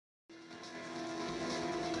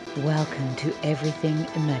Welcome to Everything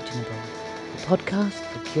Imaginable, a podcast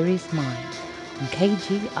for curious minds on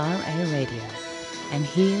KGRA Radio. And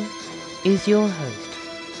here is your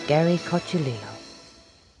host, Gary Cocciolillo.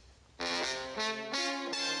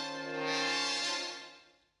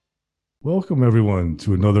 Welcome, everyone,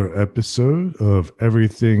 to another episode of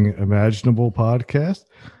Everything Imaginable podcast.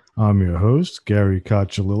 I'm your host, Gary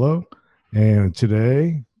Cocciolillo, and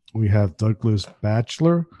today we have Douglas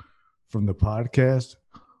Batchelor from the podcast,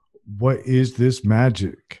 What is This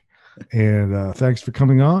Magic? And thanks for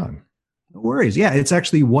coming on. No worries. Yeah, it's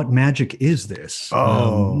actually What Magic Is This? It's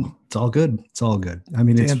all good. It's all good. I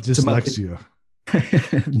mean, Damn it's dyslexia.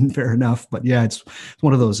 fair enough, but yeah, it's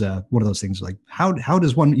one of those things like how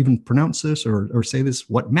does one even pronounce this or say this?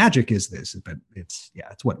 What magic is this? But it's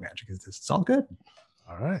what magic is this? It's all good.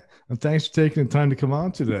 All right, and thanks for taking the time to come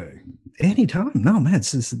on today. Anytime. No, man,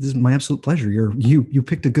 this is my absolute pleasure. You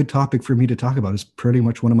picked a good topic for me to talk about. It's pretty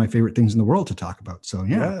much one of my favorite things in the world to talk about. So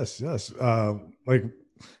yeah. Yes. And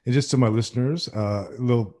just to my listeners, a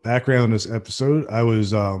little background on this episode. I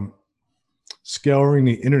was scouring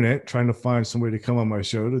the internet trying to find somebody to come on my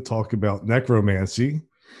show to talk about necromancy,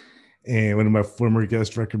 and one of my former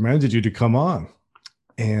guests recommended you to come on.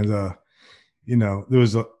 And there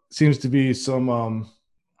was seems to be some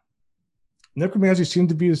necromancy seemed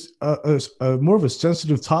to be a more of a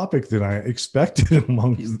sensitive topic than I expected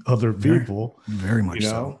among other people. Very much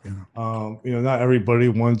so. Yeah. Not everybody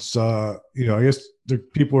wants. I guess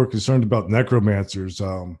people are concerned about necromancers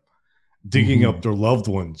digging up their loved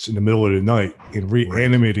ones in the middle of the night and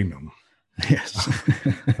reanimating them. Yes.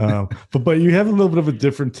 but you have a little bit of a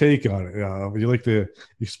different take on it. Would you like to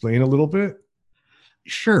explain a little bit?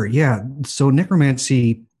 Sure. Yeah. So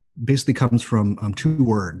necromancy basically comes from two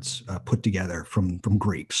words put together from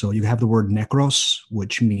Greek. So you have the word nekros,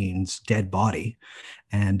 which means dead body,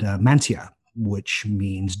 and mantia, which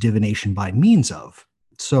means divination by means of.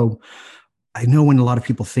 So I know when a lot of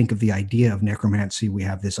people think of the idea of necromancy, we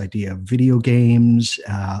have this idea of video games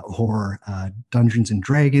or Dungeons and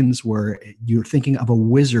Dragons, where you're thinking of a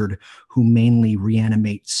wizard who mainly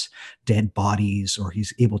reanimates dead bodies, or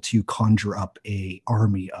he's able to conjure up an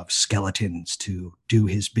army of skeletons to do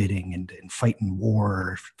his bidding and fight in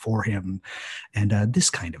war for him, and this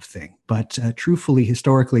kind of thing. But truthfully,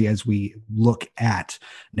 historically, as we look at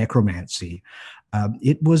necromancy,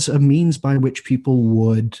 it was a means by which people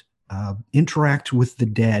would interact with the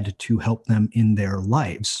dead to help them in their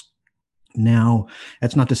lives. Now,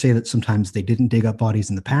 that's not to say that sometimes they didn't dig up bodies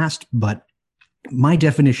in the past, but my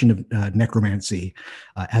definition of necromancy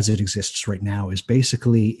as it exists right now is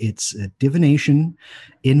basically it's a divination,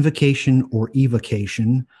 invocation, or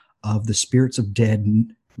evocation of the spirits of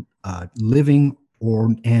dead, living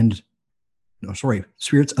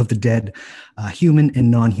spirits of the dead, human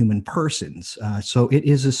and non-human persons. So it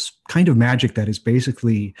is this kind of magic that is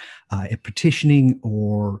basically a petitioning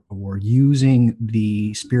or using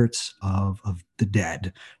the spirits of the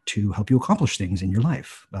dead to help you accomplish things in your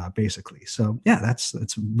life, basically. So yeah, that's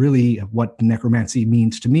really what necromancy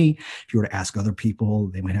means to me. If you were to ask other people,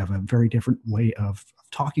 they might have a very different way of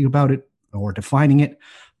talking about it or defining it.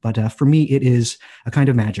 But for me, it is a kind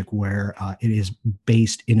of magic where it is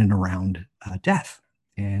based in and around death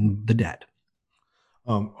and the dead.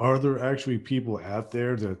 Are there actually people out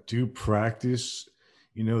there that do practice,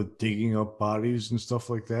 digging up bodies and stuff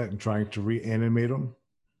like that and trying to reanimate them?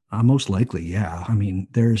 Most likely, yeah. I mean,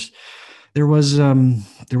 there was a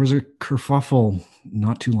kerfuffle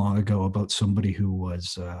not too long ago about somebody who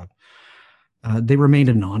was. They remained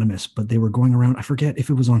anonymous, but they were going around. I forget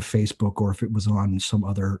if it was on Facebook or if it was on some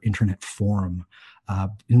other internet forum,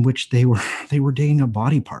 in which they were digging up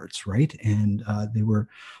body parts, right? And they were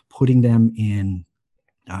putting them in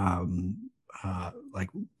like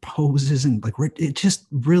poses and it just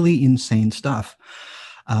really insane stuff.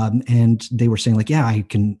 And they were saying like, yeah, I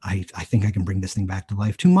think I can bring this thing back to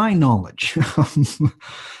life. To my knowledge,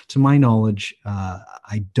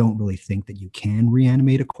 I don't really think that you can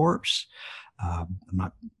reanimate a corpse. I'm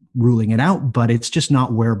not ruling it out, but it's just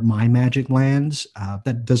not where my magic lands.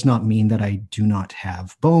 That does not mean that I do not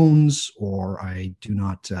have bones or I do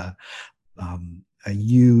not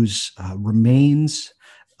use remains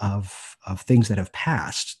of things that have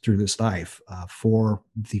passed through this life for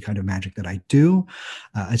the kind of magic that I do.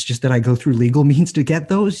 It's just that I go through legal means to get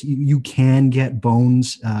those. You can get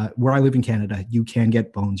bones. Where I live in Canada, you can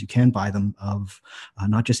get bones. You can buy them of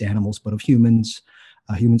not just animals, but of humans.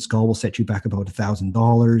 A human skull will set you back about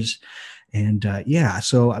 $1,000. And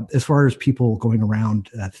so as far as people going around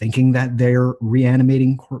thinking that they're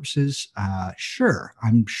reanimating corpses, sure,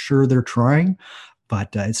 I'm sure they're trying, but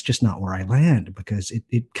it's just not where I land because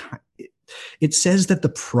it says that the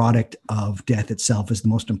product of death itself is the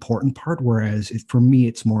most important part, whereas for me,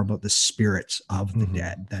 it's more about the spirits of the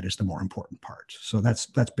dead that is the more important part. So that's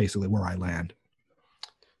basically where I land.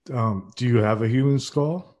 Do you have a human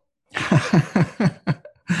skull?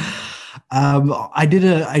 I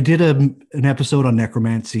did an episode on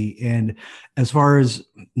necromancy, and as far as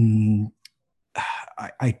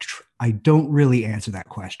I don't really answer that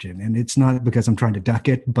question, and it's not because I'm trying to duck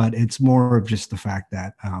it, but it's more of just the fact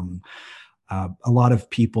that a lot of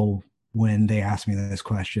people, when they ask me this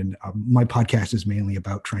question, my podcast is mainly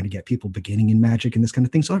about trying to get people beginning in magic and this kind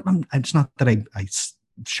of thing. So it's not that I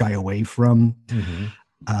shy away from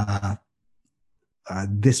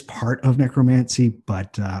this part of necromancy,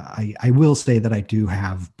 but I will say that I do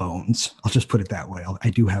have bones. I'll just put it that way. I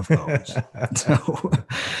do have bones. So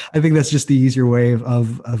I think that's just the easier way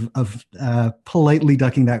of politely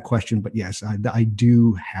ducking that question. But yes, I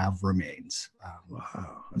do have remains.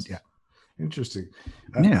 Wow. Yeah. Interesting.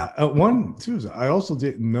 Yeah. One, too, is I also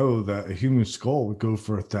didn't know that a human skull would go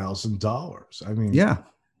for $1,000. I mean, Yeah.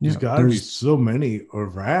 there's got to be so many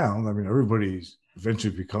around. I mean, everybody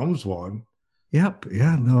eventually becomes one. Yep.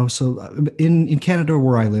 Yeah. No. So in Canada,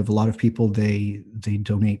 where I live, a lot of people they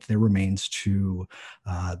donate their remains to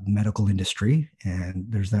the medical industry, and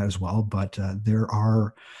there's that as well. But there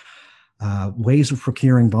are ways of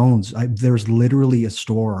procuring bones. There's literally a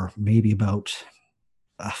store, maybe about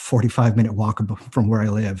a 45-minute walk from where I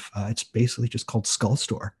live. It's basically just called Skull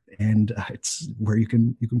Store, and it's where you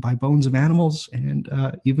can buy bones of animals and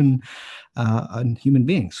even human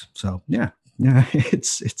beings. So yeah,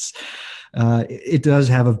 it does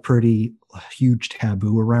have a pretty huge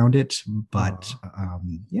taboo around it, but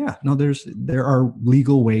there are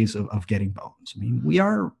legal ways of getting bones. I mean, we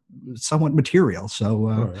are somewhat material, so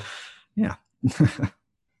Right. yeah.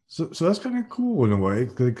 So that's kind of cool in a way.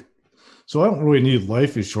 Like, so I don't really need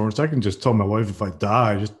life insurance. I can just tell my wife if I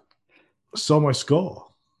die, just sell my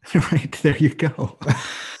skull. Right, there you go.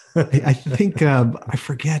 I think I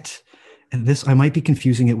forget. And this, I might be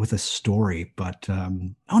confusing it with a story, but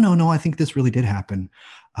no, I think this really did happen.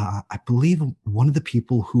 I believe one of the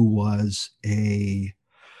people who was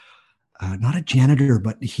not a janitor,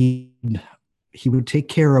 but he would take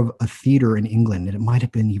care of a theater in England, and it might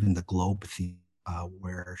have been even the Globe Theater,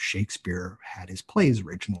 where Shakespeare had his plays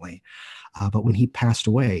originally. But when he passed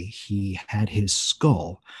away, he had his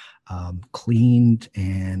skull cleaned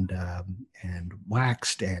and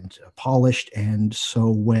waxed and polished. And so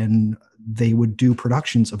when they would do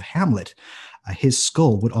productions of Hamlet, his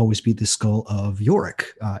skull would always be the skull of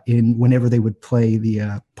Yorick whenever they would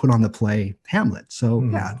put on the play Hamlet. So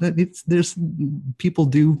yeah, there's people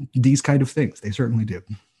do these kind of things. They certainly do.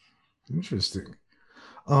 Interesting.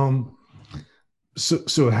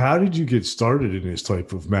 So how did you get started in this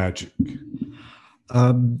type of magic?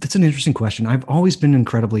 That's an interesting question. I've always been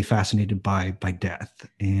incredibly fascinated by death,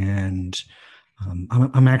 and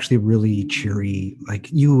I'm actually really cheery.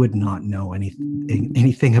 Like, you would not know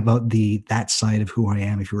anything about that side of who I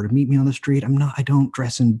am if you were to meet me on the street. I don't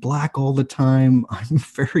dress in black all the time. I'm a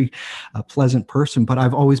very pleasant person, but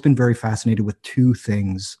I've always been very fascinated with two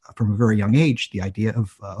things from a very young age: the idea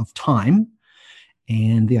of time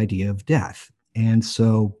and the idea of death. And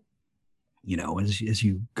so, you know, as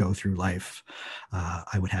you go through life,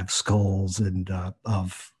 I would have skulls and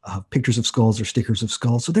of pictures of skulls or stickers of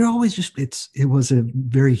skulls. So they're always it was a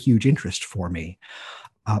very huge interest for me.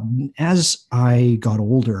 As I got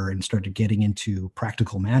older and started getting into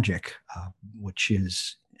practical magic, which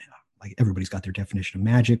is, like, everybody's got their definition of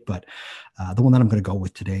magic, but the one that I'm going to go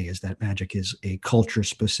with today is that magic is a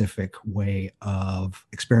culture-specific way of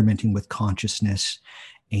experimenting with consciousness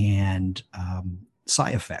and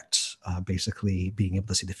side effects, basically being able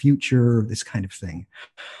to see the future, this kind of thing.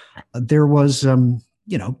 There was,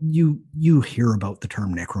 you hear about the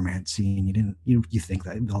term necromancy, and you think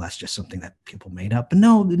that, well, that's just something that people made up. But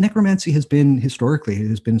no, necromancy has been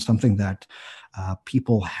something that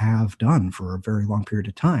people have done for a very long period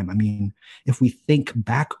of time. I mean, if we think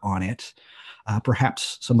back on it,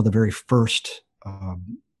 perhaps some of the very first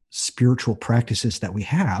spiritual practices that we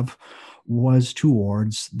have was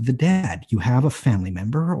towards the dead. You have a family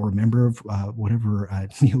member or a member of whatever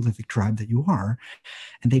Neolithic tribe that you are,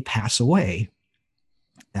 and they pass away.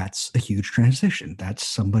 That's a huge transition. That's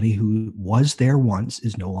somebody who was there once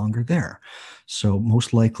is no longer there. So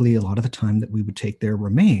most likely, a lot of the time that we would take their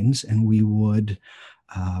remains and we would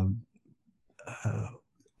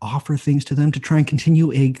offer things to them to try and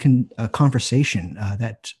continue a conversation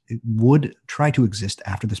that would try to exist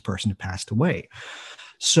after this person had passed away.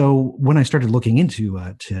 So when I started looking into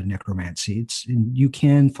to necromancy, you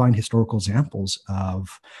can find historical examples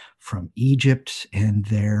from Egypt and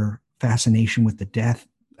their fascination with the death.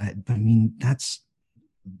 I mean,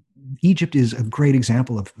 Egypt is a great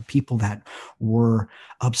example of people that were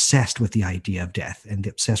obsessed with the idea of death and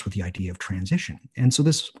obsessed with the idea of transition. And so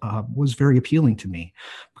this was very appealing to me,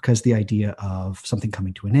 because the idea of something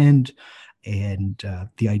coming to an end, and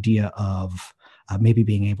the idea of maybe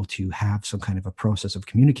being able to have some kind of a process of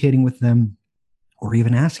communicating with them, or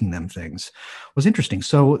even asking them things, was interesting.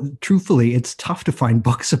 So truthfully, it's tough to find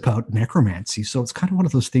books about necromancy. So it's kind of one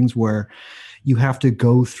of those things where you have to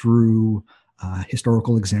go through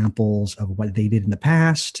historical examples of what they did in the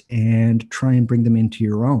past and try and bring them into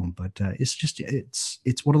your own. But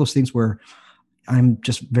it's one of those things where I'm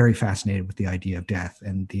just very fascinated with the idea of death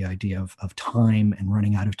and the idea of time and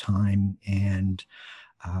running out of time. And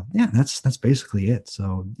that's basically it.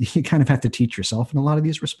 So you kind of have to teach yourself in a lot of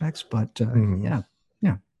these respects, but yeah.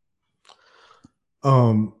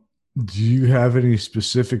 Do you have any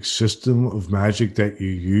specific system of magic that you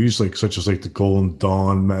use, such as the Golden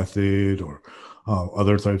Dawn method, or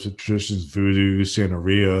other types of traditions, voodoo,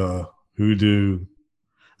 Santeria, hoodoo?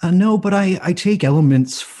 No, but I take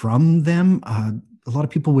elements from them. A lot of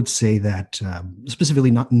people would say that,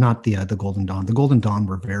 specifically not the Golden Dawn. The Golden Dawn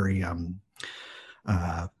were very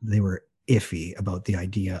they were iffy about the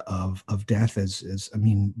idea of death. As I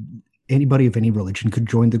mean, anybody of any religion could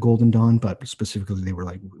join the Golden Dawn, but specifically they were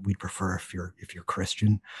like, we'd prefer if you're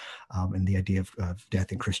Christian, and the idea of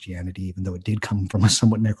death in Christianity, even though it did come from a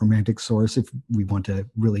somewhat necromantic source, if we want to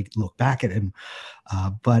really look back at him.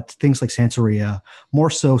 But things like Santeria, more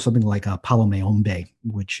so something like Palo Mayombe,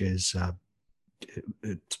 which is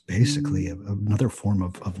it's basically another form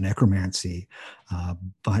of necromancy.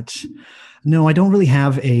 But no, I don't really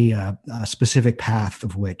have a specific path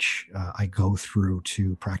of which I go through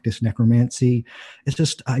to practice necromancy. It's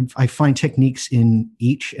just I find techniques in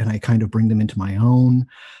each, and I kind of bring them into my own.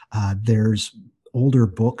 There's older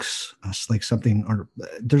books,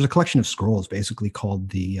 there's a collection of scrolls basically called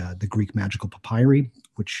the Greek magical papyri,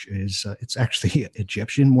 which is it's actually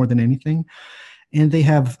Egyptian more than anything. And they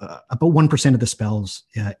have about 1% of the spells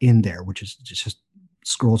in there, which is just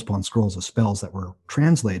scrolls upon scrolls of spells that were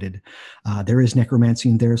translated. There is necromancy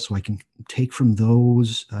in there, so I can take from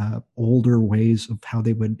those older ways of how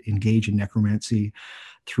they would engage in necromancy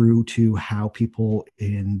through to how people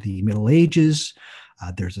in the Middle Ages,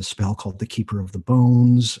 there's a spell called the Keeper of the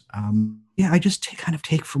Bones. I just kind of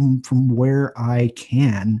take from where I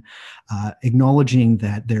can, acknowledging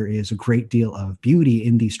that there is a great deal of beauty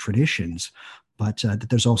in these traditions, but that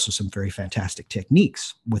there's also some very fantastic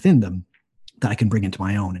techniques within them that I can bring into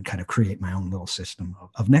my own and kind of create my own little system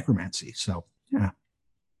of necromancy. So, yeah.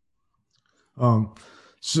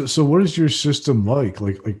 So what is your system like?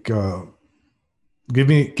 Give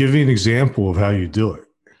me an example of how you do it.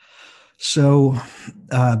 So,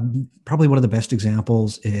 probably one of the best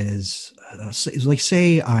examples is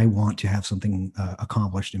say I want to have something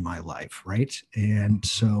accomplished in my life, right? And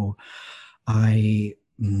so I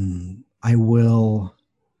will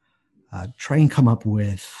try and come up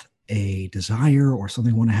with a desire or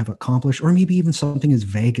something I want to have accomplished, or maybe even something as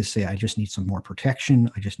vague as, say, I just need some more protection.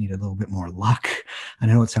 I just need a little bit more luck. I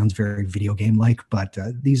know it sounds very video game like, but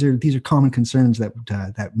these are common concerns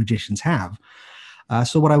that magicians have.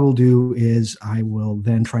 So what I will do is I will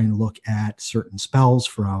then try and look at certain spells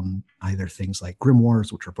from either things like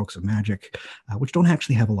grimoires, which are books of magic, which don't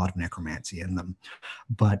actually have a lot of necromancy in them,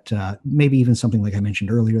 but maybe even something like I mentioned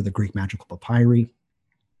earlier, the Greek magical papyri,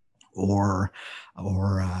 or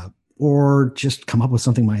just come up with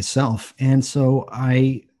something myself. And so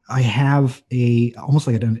I have almost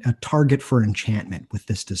like a target for enchantment with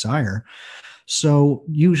this desire. So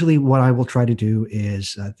usually what I will try to do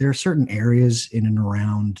is there are certain areas in and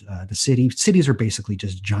around the city. Cities are basically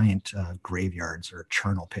just giant graveyards or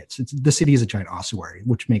charnel pits. The city is a giant ossuary,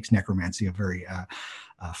 which makes necromancy a very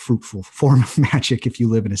fruitful form of magic if you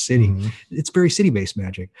live in a city. Mm-hmm. It's very city-based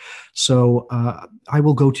magic. So I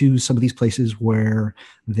will go to some of these places where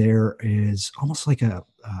there is almost like a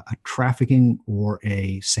trafficking or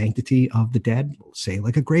a sanctity of the dead, say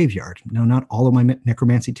like a graveyard. Now, not all of my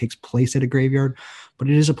necromancy takes place at a graveyard, but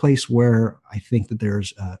it is a place where I think that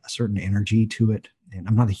there's a certain energy to it. And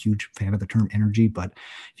I'm not a huge fan of the term energy, but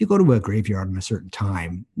if you go to a graveyard at a certain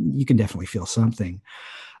time, you can definitely feel something.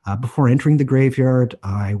 Before entering the graveyard,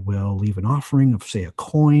 I will leave an offering of, say, a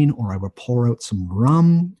coin, or I will pour out some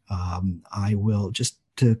rum. I will, just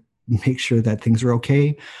to make sure that things are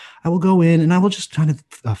okay, I will go in and I will just kind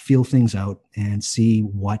of feel things out and see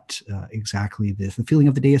what exactly the feeling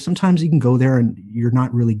of the day is. Sometimes you can go there and you're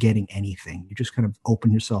not really getting anything. You just kind of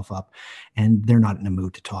open yourself up and they're not in a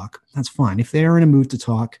mood to talk. That's fine. If they're in a mood to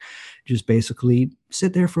talk, just basically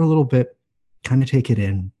sit there for a little bit, kind of take it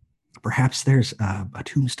in, Perhaps there's a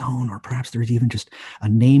tombstone, or perhaps there's even just a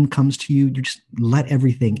name comes to you. You just let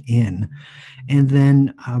everything in. And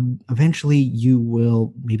then eventually you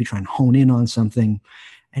will maybe try and hone in on something.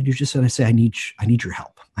 And you're just going to say, I need your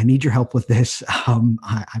help. I need your help with this. I'm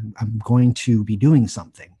going to be doing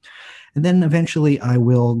something. And then eventually I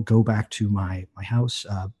will go back to my house.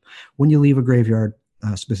 When you leave a graveyard,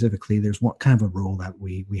 specifically, there's one kind of a rule that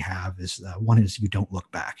we have is one is you don't look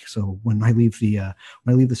back. So when I leave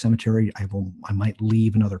the cemetery, I might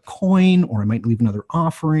leave another coin, or I might leave another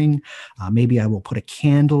offering. Maybe I will put a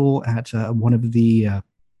candle at one of the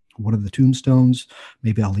tombstones.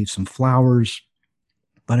 Maybe I'll leave some flowers.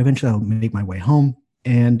 But eventually I'll make my way home.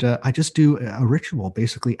 And I just do a ritual,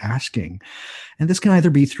 basically asking. And this can either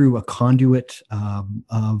be through a conduit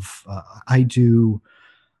I do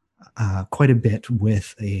quite a bit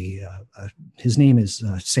with his name is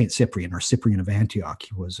Saint Cyprian, or Cyprian of Antioch.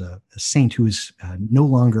 He was a saint who is no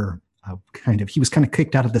longer he was kind of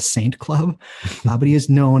kicked out of the saint club, but he is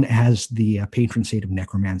known as the patron saint of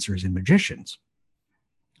necromancers and magicians.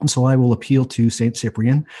 And so I will appeal to Saint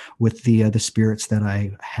Cyprian with the spirits that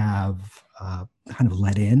I have kind of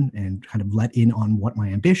let in on what my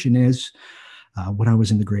ambition is when I was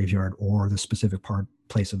in the graveyard, or the specific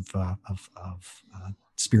place of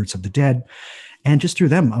spirits of the dead. And just through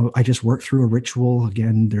them, I just work through a ritual.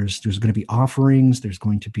 Again, there's going to be offerings. There's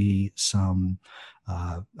going to be some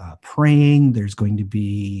praying. There's going to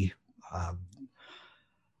be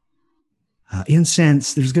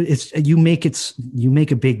incense. You make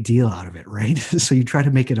a big deal out of it, right? So you try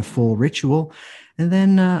to make it a full ritual, and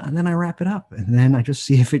then I wrap it up, and then I just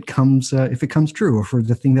see if it comes true, or for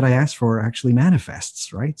the thing that I asked for actually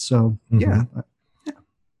manifests, right? So yeah.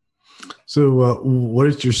 So what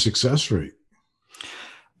is your success rate?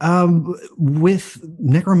 With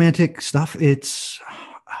necromantic stuff, it's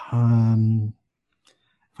if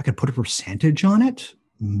I could put a percentage on it,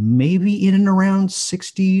 maybe in and around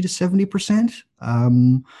 60 to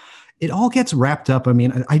 70%. It all gets wrapped up. I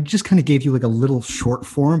mean, I just kind of gave you like a little short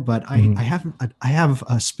form, but I have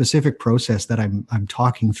a specific process that I'm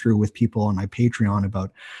talking through with people on my Patreon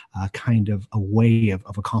about kind of a way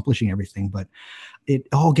of accomplishing everything. But it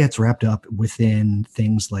all gets wrapped up within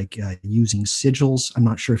things like using sigils. I'm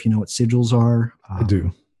not sure if you know what sigils are. I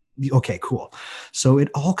do. Okay, cool. So it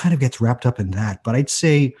all kind of gets wrapped up in that. But I'd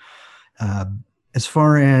say as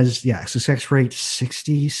far as, success rate,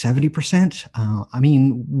 60, 70%. I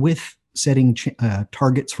mean, with setting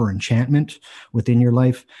targets for enchantment within your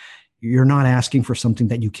life, you're not asking for something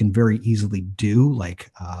that you can very easily do.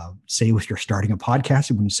 Like, say, if you're starting a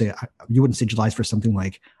podcast, you wouldn't sigilize for something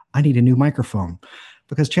like, I need a new microphone,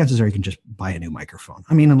 because chances are you can just buy a new microphone.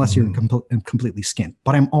 I mean, unless you're completely skint.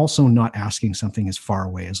 But I'm also not asking something as far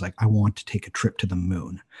away as like, I want to take a trip to the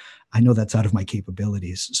moon. I know that's out of my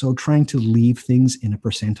capabilities. So trying to leave things in a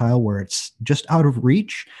percentile where it's just out of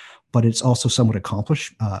reach, but it's also somewhat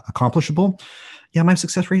accomplishable. Yeah, my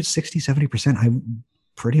success rate is 60, 70%. I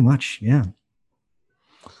pretty much, yeah.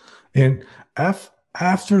 And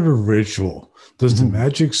after the ritual, does the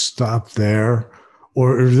magic stop there?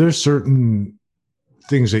 Or are there certain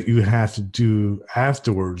things that you have to do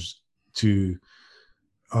afterwards to,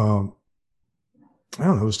 I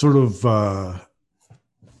don't know, sort of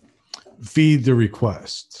feed the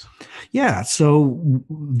request? Yeah. So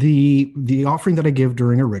the offering that I give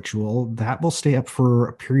during a ritual, that will stay up for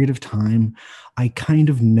a period of time. I kind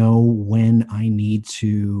of know when I need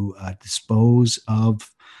to dispose of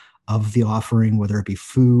the offering, whether it be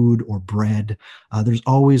food or bread. There's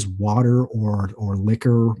always water or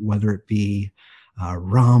liquor, whether it be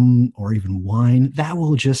rum or even wine. That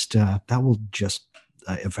will just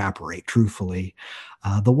evaporate, truthfully.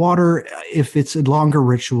 The water, if it's a longer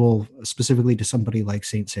ritual, specifically to somebody like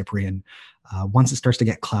Saint Cyprian, once it starts to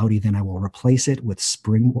get cloudy, then I will replace it with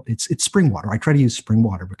it's spring water. I try to use spring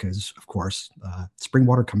water because, of course, spring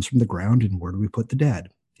water comes from the ground, and where do we put the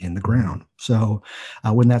dead? In the ground. So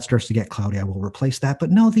when that starts to get cloudy, I will replace that. But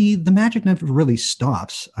no, the magic never really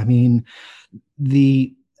stops. I mean,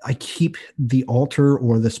 I keep the altar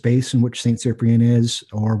or the space in which Saint Cyprian is,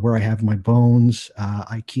 or where I have my bones.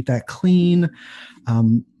 I keep that clean.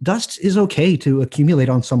 Dust is okay to accumulate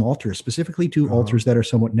on some altars, specifically to altars that are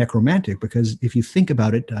somewhat necromantic, because if you think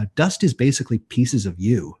about it, dust is basically pieces of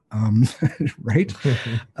you, right?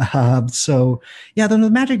 So yeah, the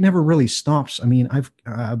magic never really stops. I mean,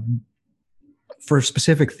 for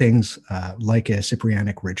specific things like a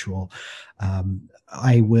Cyprianic ritual,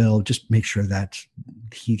 I will just make sure that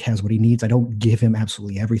he has what he needs. I don't give him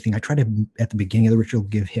absolutely everything. I try to, at the beginning of the ritual,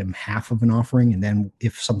 give him half of an offering. And then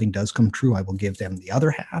if something does come true, I will give them the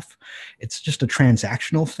other half. It's just a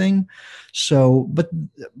transactional thing. So, but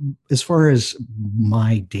as far as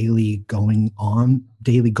my daily goings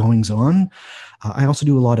on, I also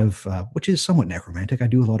do a lot of, which is somewhat necromantic. I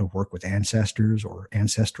do a lot of work with ancestors or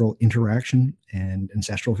ancestral interaction and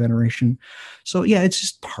ancestral veneration. So yeah, it's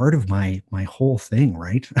just part of my whole thing,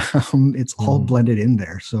 right? It's all blended in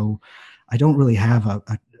there. So I don't really have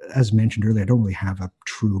as mentioned earlier, I don't really have a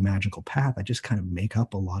true magical path. I just kind of make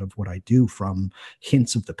up a lot of what I do from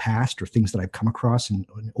hints of the past or things that I've come across in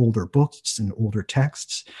older books and older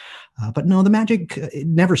texts. But no, the magic, it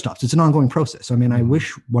never stops. It's an ongoing process. I mean, I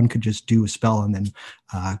wish one could just do a spell and then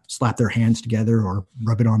slap their hands together or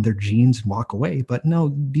rub it on their jeans and walk away. But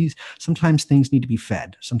no, sometimes things need to be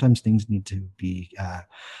fed. Sometimes things need to be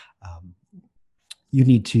you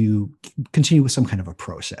need to continue with some kind of a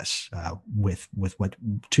process with what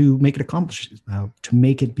to make it accomplish, to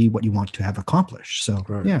make it be what you want to have accomplished. So,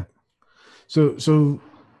 right. Yeah. So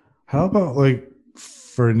how about, like,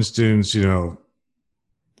 for instance,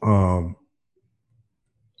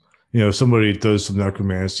 somebody does some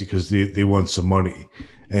necromancy because they want some money,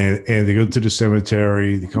 and they go to the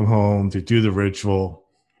cemetery, they come home, they do the ritual,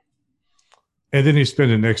 and then they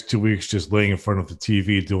spend the next 2 weeks just laying in front of the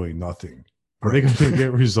TV doing nothing. Are they going to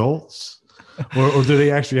get results, or do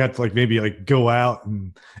they actually have to maybe go out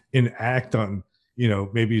and act on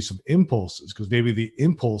maybe some impulses, because maybe the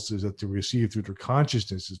impulses that they receive through their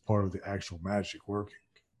consciousness is part of the actual magic working?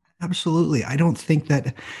 Absolutely. I don't think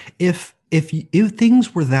that if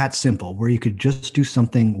things were that simple, where you could just do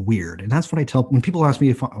something weird, and that's what I tell when people ask me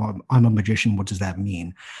if I'm a magician, what does that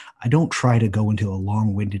mean? I don't try to go into a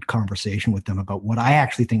long-winded conversation with them about what I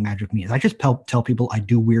actually think magic means. I just tell people I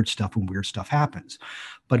do weird stuff when weird stuff happens.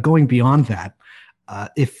 But going beyond that,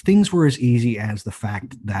 if things were as easy as the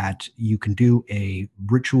fact that you can do a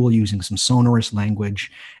ritual using some sonorous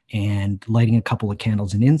language and lighting a couple of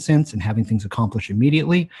candles and incense and having things accomplished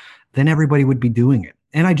immediately, then everybody would be doing it.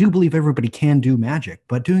 And I do believe everybody can do magic,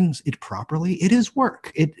 but doing it properly, it is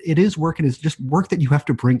work. It is work, and it's just work that you have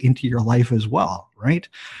to bring into your life as well, right?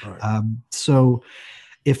 So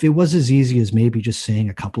if it was as easy as maybe just saying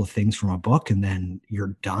a couple of things from a book and then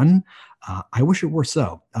you're done, I wish it were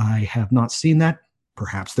so. I have not seen that.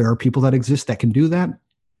 Perhaps there are people that exist that can do that.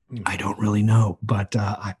 I don't really know, but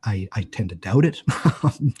I tend to doubt it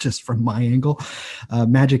just from my angle.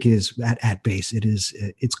 Magic is at base.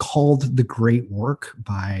 It's called the great work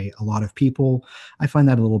by a lot of people. I find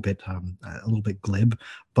that a little bit glib,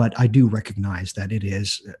 but I do recognize that it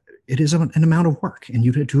is an amount of work, and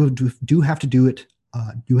you do have to do it.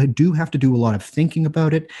 You do have to do a lot of thinking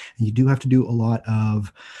about it, and you do have to do a lot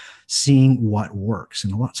of seeing what works.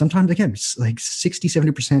 And sometimes, again, it's like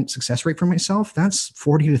 60-70% success rate for myself. That's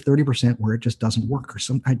 40 to 30% where it just doesn't work.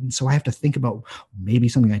 So I have to think about maybe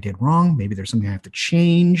something I did wrong. Maybe there's something I have to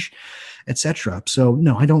change, etc. So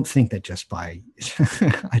no, I don't think that just by,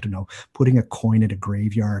 I don't know, putting a coin at a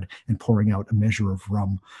graveyard and pouring out a measure of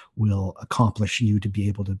rum will accomplish you to be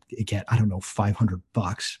able to get, I don't know,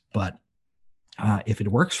 $500. But if it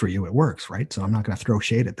works for you, it works, right? So I'm not going to throw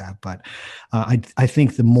shade at that, but I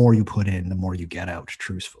think the more you put in, the more you get out.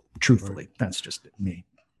 Truthfully, right. That's just me.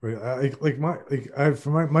 Right.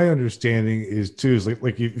 From my understanding is too, is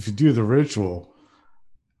like if you do the ritual,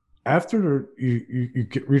 after you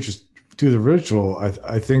do the ritual,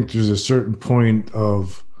 I think there's a certain point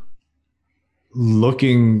of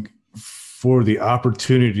looking for the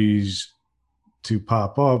opportunities to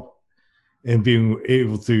pop up and being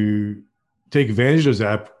able to take advantage of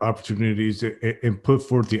those opportunities and put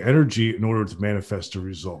forth the energy in order to manifest a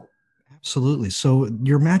result. Absolutely. So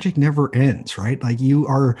your magic never ends, right? Like you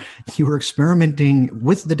are experimenting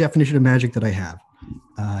with the definition of magic that I have.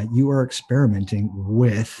 You are experimenting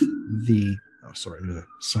with the, there's a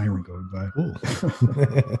siren going by.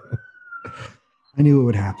 I knew it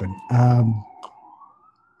would happen.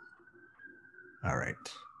 All right.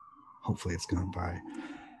 Hopefully it's gone by.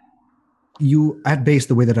 At base,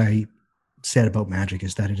 the way that I said about magic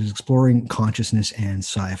is that it is exploring consciousness and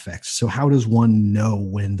side effects. So how does one know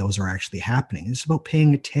when those are actually happening? It's about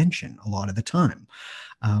paying attention a lot of the time.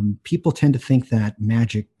 People tend to think that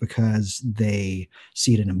magic, because they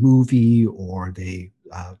see it in a movie or they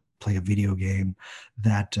play a video game,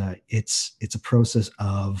 that it's a process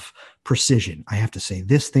of precision. I have to say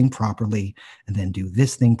this thing properly and then do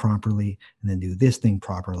this thing properly and then do this thing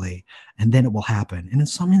properly, and then it will happen. And in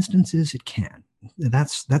some instances it can.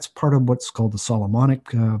 That's part of what's called the Solomonic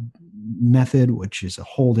method, which is a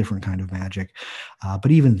whole different kind of magic.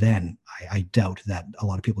 But even then, I doubt that a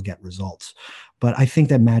lot of people get results. But I think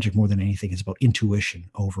that magic, more than anything, is about intuition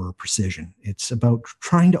over precision. It's about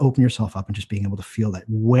trying to open yourself up and just being able to feel that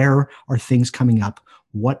where are things coming up?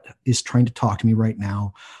 What is trying to talk to me right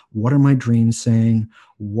now? What are my dreams saying?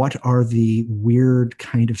 What are the weird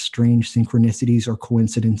kind of strange synchronicities or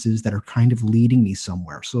coincidences that are kind of leading me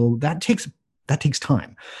somewhere? So that takes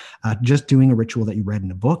time. Just doing a ritual that you read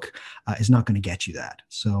in a book is not going to get you that.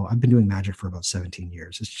 So I've been doing magic for about 17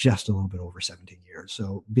 years. It's just a little bit over 17 years.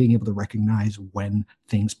 So being able to recognize when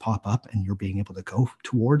things pop up and you're being able to go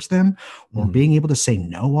towards them, or being able to say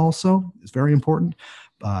no also is very important.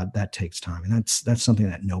 That takes time, and that's something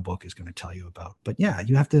that no book is going to tell you about. But yeah,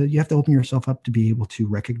 you have to open yourself up to be able to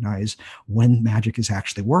recognize when magic is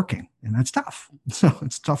actually working, and that's tough. So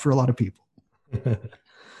it's tough for a lot of people.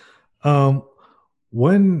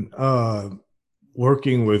 When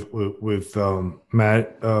working with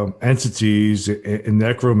entities and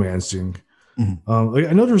necromancing, like,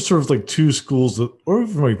 I know there's sort of like two schools or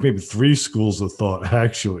like maybe three schools of thought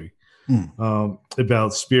actually.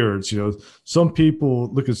 About spirits. Some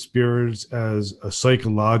people look at spirits as a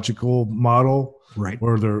psychological model, right,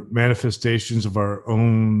 where they're manifestations of our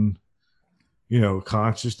own,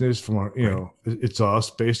 consciousness from our, right. It's us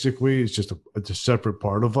basically. It's just it's a separate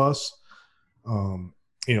part of us.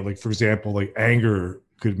 Like, for example, like anger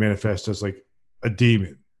could manifest as like a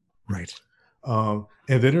demon, right. And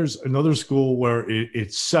then there's another school where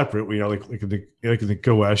it's separate. Like in the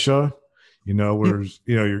Goetia. Whereas,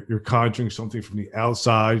 you're conjuring something from the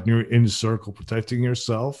outside and you're in the circle protecting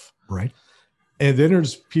yourself. Right. And then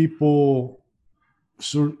there's people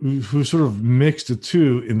who sort of mix the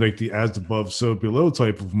two in like the as above, so below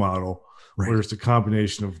type of model, right, where it's a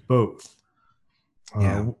combination of both.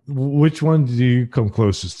 Yeah. Which one do you come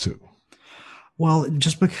closest to? Well,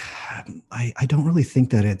 just because I don't really think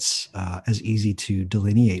that it's as easy to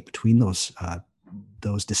delineate between those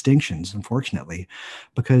distinctions, unfortunately,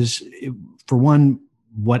 because for one,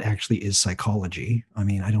 what actually is psychology? I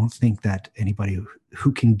mean, I don't think that anybody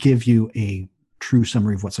who can give you a true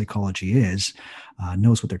summary of what psychology is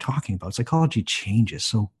knows what they're talking about. Psychology changes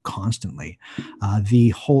so constantly. The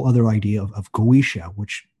whole other idea of Goetia,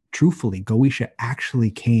 which truthfully, Goetia actually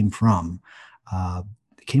came from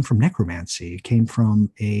necromancy. It came from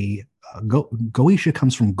Goetia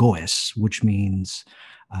comes from Goes, which means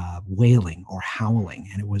wailing or howling.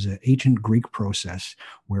 And it was an ancient Greek process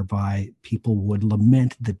whereby people would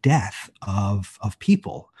lament the death of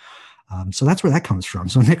people. So that's where that comes from.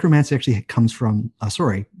 So necromancy actually comes from,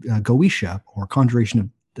 Goetia, or conjuration of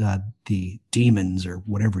the demons or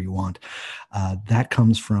whatever you want. That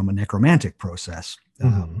comes from a necromantic process,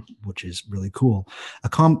 which is really cool. A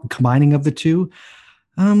combining of the two,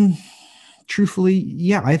 truthfully,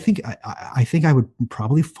 yeah, I think I would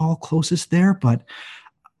probably fall closest there, but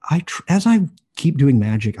as I keep doing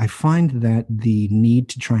magic, I find that the need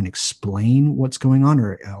to try and explain what's going on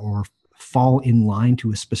or fall in line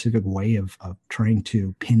to a specific way of trying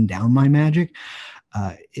to pin down my magic,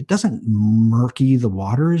 it doesn't murky the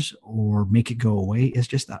waters or make it go away. It's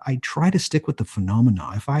just that I try to stick with the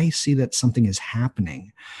phenomena. If I see that something is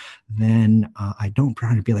happening, then I don't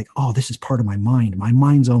try to be like, oh, this is part of my mind. My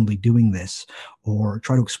mind's only doing this, or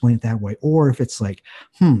try to explain it that way. Or if it's like,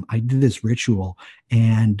 I did this ritual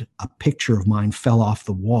and a picture of mine fell off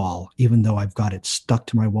the wall, even though I've got it stuck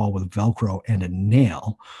to my wall with Velcro and a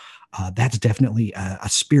nail. That's definitely a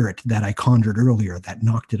spirit that I conjured earlier that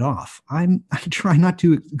knocked it off. I try not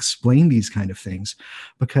to explain these kind of things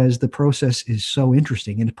because the process is so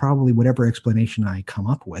interesting, and probably whatever explanation I come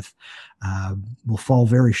up with will fall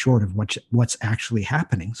very short of what's actually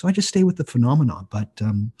happening. So I just stay with the phenomena. But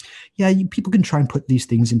people can try and put these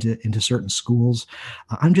things into certain schools.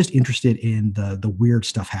 I'm just interested in the weird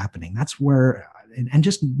stuff happening. That's where. And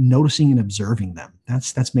just noticing and observing them.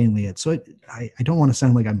 That's mainly it. So I don't want to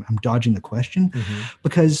sound like I'm dodging the question,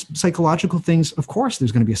 because psychological things, of course,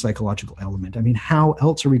 there's going to be a psychological element. I mean, how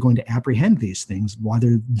else are we going to apprehend these things?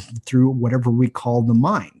 Whether through whatever we call the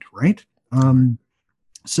mind, right?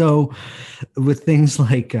 So with things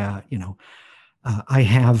like, I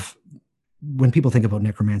have, when people think about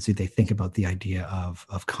necromancy, they think about the idea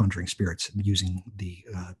of conjuring spirits using the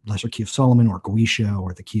Lesser Key of Solomon or Goetia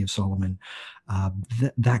or the Key of Solomon,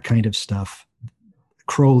 that kind of stuff.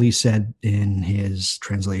 Crowley said in his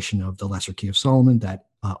translation of the Lesser Key of Solomon that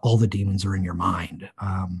all the demons are in your mind,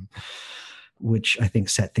 which I think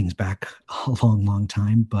set things back a long, long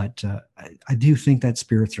time. But I do think that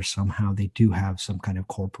spirits are somehow, they do have some kind of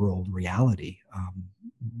corporal reality.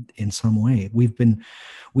 in some way.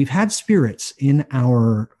 We've had spirits in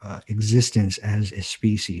our existence as a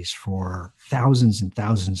species for thousands and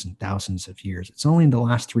thousands and thousands of years. It's only in the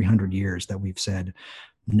last 300 years that we've said,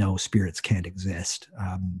 no, spirits can't exist.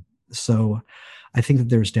 So I think that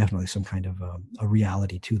there's definitely some kind of a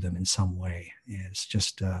reality to them in some way. It's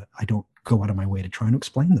just, I don't go out of my way to try and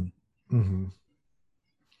explain them. Mm-hmm.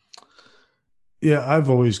 Yeah, I've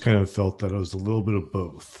always kind of felt that it was a little bit of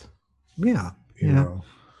both. Yeah. You know,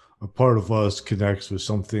 a part of us connects with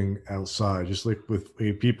something outside, just like with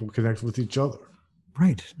people connect with each other.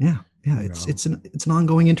 Right. Yeah. Yeah. It's an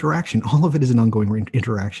ongoing interaction. All of it is an ongoing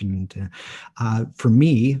interaction. And for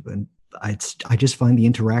me, I just find the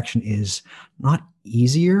interaction is not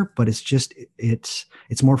easier, but it's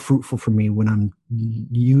more fruitful for me when I'm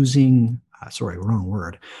using,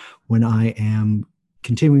 when I am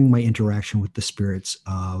continuing my interaction with the spirits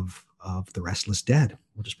of the restless dead.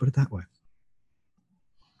 We'll just put it that way.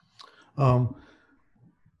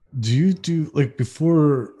 Do you do, like,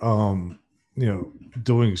 before,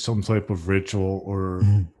 doing some type of ritual or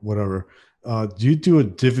whatever, do you do a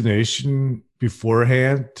divination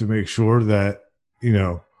beforehand to make sure that,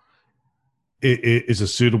 it is a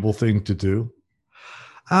suitable thing to do?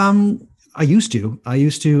 I used to.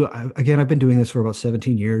 Again, I've been doing this for about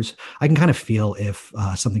 17 years. I can kind of feel if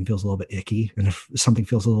something feels a little bit icky and if something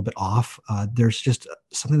feels a little bit off. There's just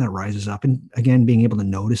something that rises up. And again, being able to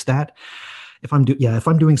notice that. If I'm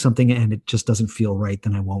doing something and it just doesn't feel right,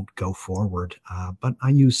 then I won't go forward. But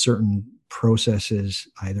I use certain processes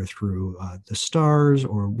either through the stars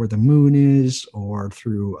or where the moon is, or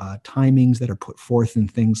through timings that are put forth in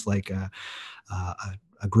things like a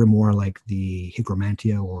grimoire like the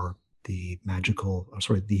Hygromantia or the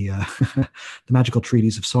the magical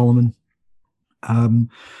treatise of Solomon.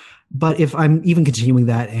 But if I'm even continuing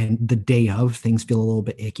that and the day of things feel a little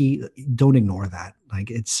bit icky, don't ignore that. Like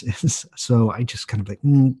it's so I just kind of like,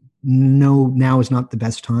 no, now is not the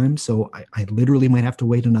best time. So I literally might have to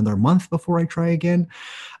wait another month before I try again.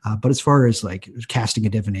 But as far as like casting a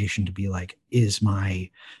divination to be like, is my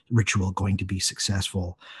ritual going to be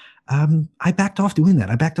successful? I backed off doing that.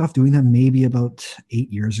 I backed off doing that maybe about 8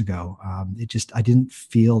 years ago. I didn't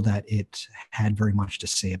feel that it had very much to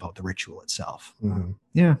say about the ritual itself. Mm-hmm.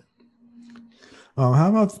 Yeah. How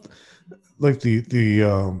about like the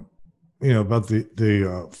about the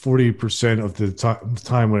 40% of the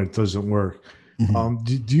time when it doesn't work? Mm-hmm.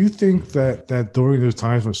 Do you think that during those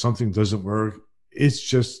times when something doesn't work, it's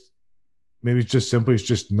just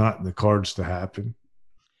not in the cards to happen?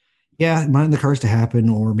 Yeah, not in the cards to happen,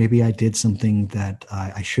 or maybe I did something that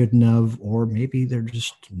I shouldn't have, or maybe they're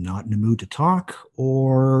just not in the mood to talk,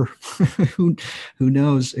 or who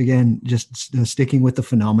knows? Again, just sticking with the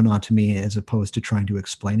phenomena to me as opposed to trying to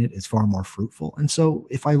explain it is far more fruitful. And so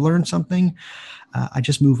if I learn something, I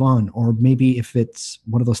just move on. Or maybe if it's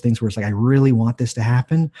one of those things where it's like, I really want this to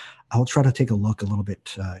happen, I'll try to take a look a little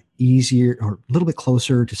bit easier or a little bit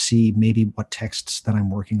closer to see maybe what texts that I'm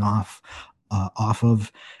working off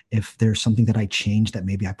of. If there's something that I changed that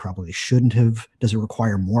maybe I probably shouldn't have, does it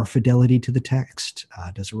require more fidelity to the text?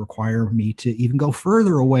 Does it require me to even go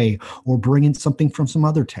further away or bring in something from some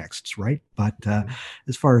other texts, right? But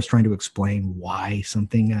as far as trying to explain why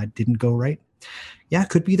something didn't go right, yeah,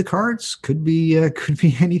 could be the cards, could be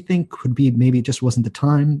anything, could be maybe it just wasn't the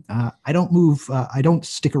time. I don't move, I don't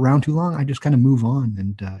stick around too long. I just kind of move on,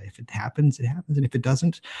 and if it happens, it happens, and if it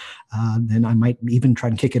doesn't, then I might even try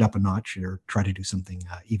to kick it up a notch or try to do something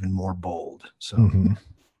even more bold. So,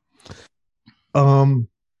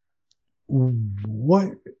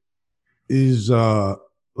 what is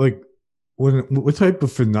like what type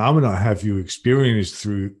of phenomena have you experienced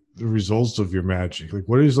through the results of your magic? Like,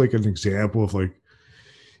 what is like an example of like,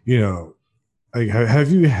 like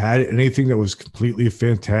have you had anything that was completely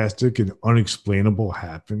fantastic and unexplainable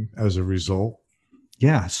happen as a result?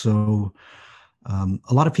 Yeah. So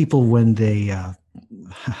a lot of people, when they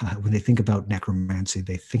think about necromancy,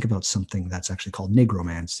 they think about something that's actually called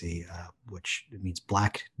nigromancy, which means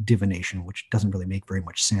black divination, which doesn't really make very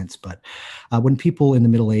much sense. But when people in the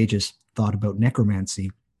Middle Ages thought about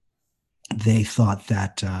necromancy, they thought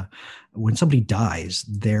that when somebody dies,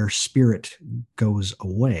 their spirit goes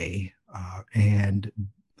away, and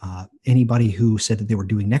anybody who said that they were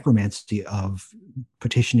doing necromancy of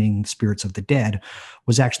petitioning spirits of the dead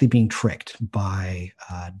was actually being tricked by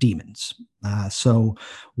demons. So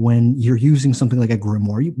when you're using something like a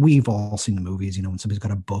grimoire, we've all seen the movies, when somebody's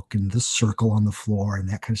got a book and the circle on the floor and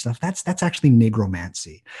that kind of stuff. That's actually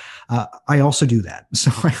nigromancy. I also do that.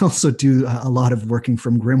 So I also do a lot of working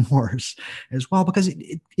from grimoires as well, because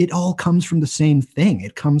it all comes from the same thing.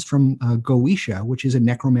 It comes from Goetia, which is a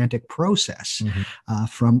necromantic process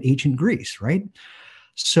from ancient Greece, right?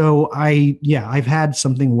 So I've had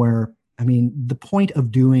something where, the point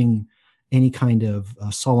of doing any kind of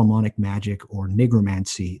Solomonic magic or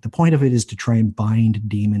nigromancy, the point of it is to try and bind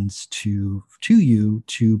demons to you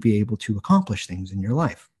to be able to accomplish things in your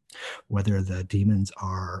life. Whether the demons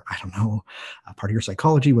are, I don't know, a part of your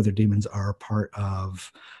psychology, whether demons are part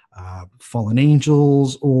of fallen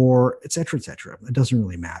angels, or et cetera, et cetera. It doesn't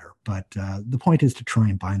really matter. But the point is to try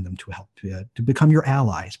and bind them to help to become your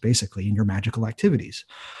allies, basically, in your magical activities.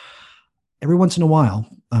 Every once in a while,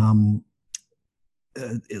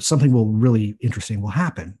 something really interesting will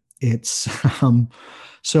happen. It's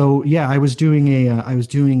I was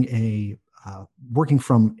doing working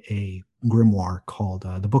from a grimoire called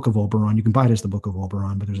the Book of Oberon. You can buy it as the Book of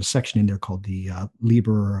Oberon, but there's a section in there called the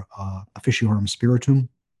Liber Officiorum Spiritum.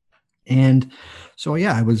 And so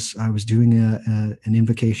I was doing an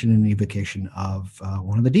invocation and evocation of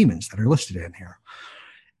one of the demons that are listed in here,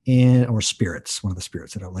 or spirits, one of the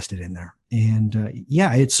spirits that are listed in there. And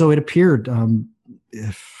it appeared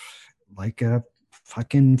like a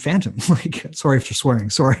fucking phantom. Like, sorry for swearing,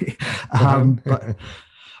 sorry.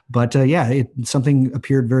 Something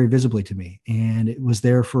appeared very visibly to me, and it was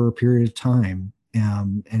there for a period of time.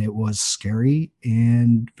 And it was scary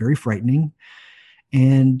and very frightening.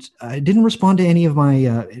 And I didn't respond to any of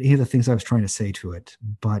the things I was trying to say to it,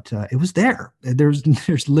 but it was there.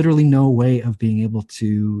 There's literally no way of being able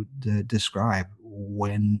to describe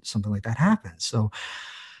when something like that happens. So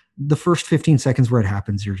the first 15 seconds where it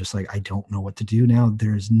happens, you're just like, I don't know what to do now.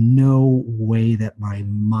 There's no way that my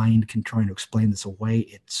mind can try and explain this away.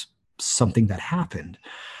 It's something that happened.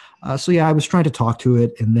 I was trying to talk to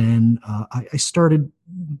it, and then I started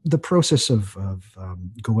the process of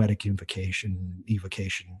goetic evocation,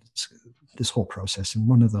 this whole process. And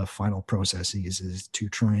one of the final processes is to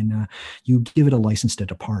try and you give it a license to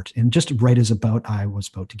depart. And just right as I was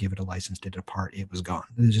about to give it a license to depart, it was gone.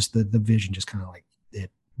 It was just the vision just kind of like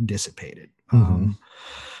it dissipated.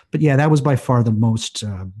 But that was by far the most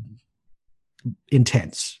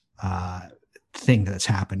intense thing that's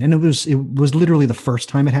happened, and it was literally the first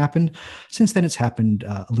time it happened. Since then, it's happened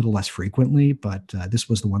a little less frequently, but this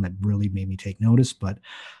was the one that really made me take notice. But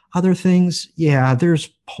other things, there's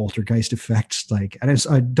poltergeist effects. Like, I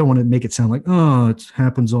don't want to make it sound like, oh, it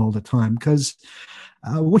happens all the time, because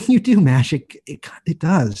when you do magic, it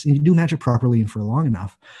does. And you do magic properly and for long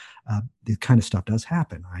enough, the kind of stuff does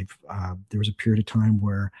happen. There was a period of time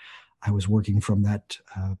where I was working from that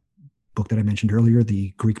book that I mentioned earlier,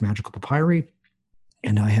 the Greek Magical Papyri,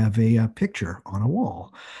 and I have a picture on a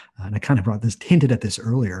wall, and I kind of hinted at this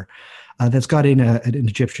earlier, that's got an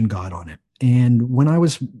Egyptian god on it. And when I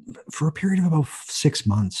was, for a period of about 6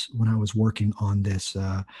 months, when I was working on this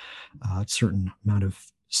certain amount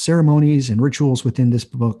of ceremonies and rituals within this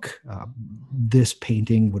book, this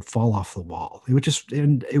painting would fall off the wall.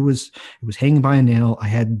 It was hanging by a nail. I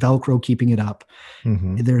had Velcro keeping it up.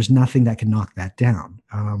 There's nothing that can knock that down.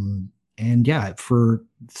 For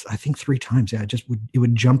I think 3 times, it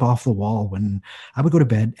would jump off the wall when I would go to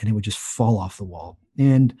bed, and it would just fall off the wall.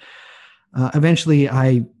 And eventually,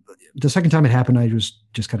 the second time it happened, I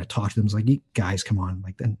just kind of talked to them. I was like, guys, come on,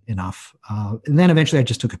 like, then enough. And then eventually, I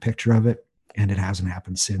just took a picture of it, and it hasn't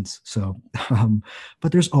happened since. So,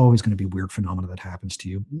 but there's always going to be weird phenomena that happens to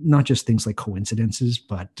you, not just things like coincidences,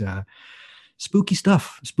 but spooky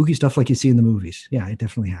stuff like you see in the movies. Yeah, it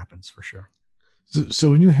definitely happens for sure.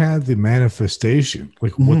 So when you had the manifestation,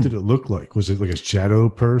 like, what did it look like? Was it like a shadow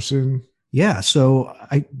person? Yeah. So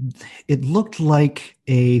it looked like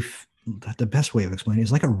the best way of explaining it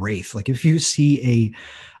is like a wraith. Like if you see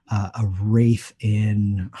a wraith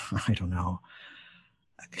in, I don't know,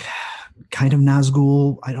 kind of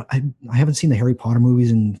Nazgul. I haven't seen the Harry Potter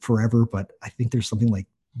movies in forever, but I think there's something like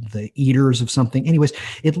the Eaters of something. Anyways,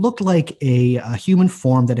 it looked like a human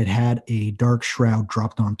form that had a dark shroud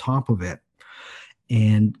dropped on top of it.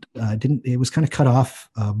 And it was kind of cut off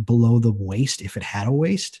below the waist, if it had a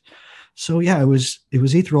waist. So it was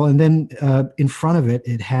ethereal. And then in front of it,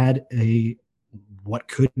 it had what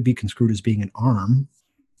could be construed as being an arm,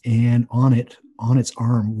 and on its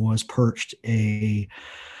arm was perched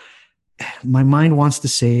my mind wants to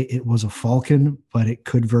say it was a falcon, but it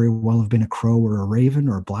could very well have been a crow or a raven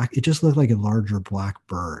or a black. It just looked like a larger black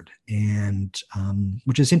bird, and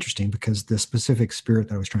which is interesting because the specific spirit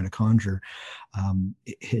that I was trying to conjure,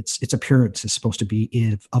 its appearance is supposed to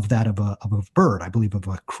be of that of a bird, I believe, of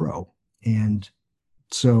a crow, and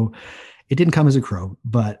so it didn't come as a crow,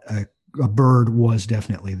 but a bird was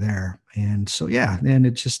definitely there, and so yeah, and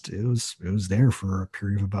it was there for a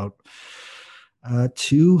period of about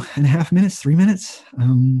 2.5 minutes, 3 minutes.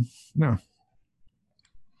 No.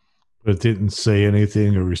 But it didn't say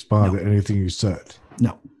anything or respond to anything you said.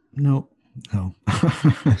 No.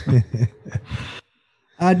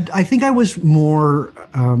 I think I was more,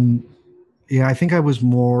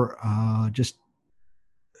 just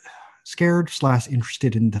scared /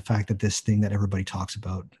 interested in the fact that this thing that everybody talks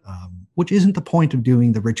about, which isn't the point of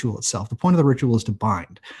doing the ritual itself. The point of the ritual is to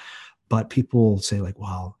bind. But people say like,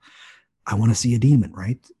 well, I want to see a demon,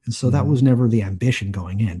 right? And so that was never the ambition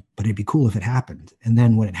going in, but it'd be cool if it happened. And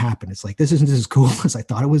then when it happened, it's like, this isn't as cool as I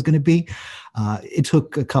thought it was going to be. It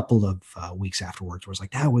took a couple of weeks afterwards where it's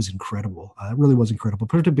like, that was incredible. It really was incredible.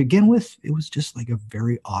 But to begin with, it was just like a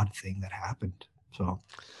very odd thing that happened. So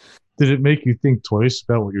did it make you think twice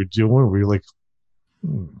about what you're doing? Were you like,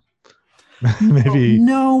 maybe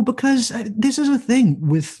no, because this is a thing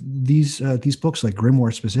with these books, like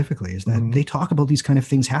Grimoire specifically, is that they talk about these kind of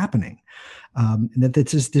things happening, and that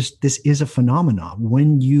this is a phenomenon.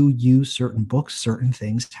 When you use certain books, certain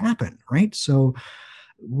things happen, right? So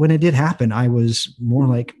when it did happen, I was more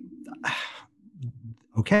like,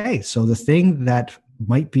 okay, so the thing that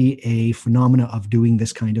might be a phenomena of doing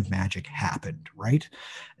this kind of magic happened, right?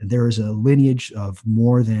 And there is a lineage of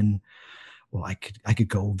more than, well, I could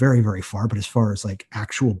go very, very far, but as far as like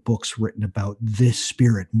actual books written about this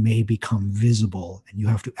spirit may become visible, and you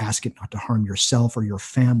have to ask it not to harm yourself or your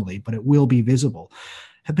family, but it will be visible,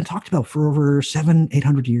 have been talked about for over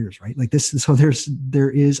 700-800 years, right? Like this. So there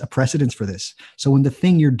is a precedence for this. So when the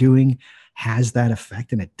thing you're doing has that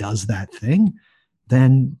effect and it does that thing,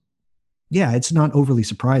 then yeah, it's not overly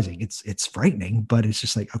surprising. It's frightening, but it's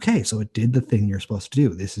just like, okay, so it did the thing you're supposed to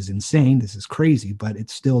do. This is insane. This is crazy, but it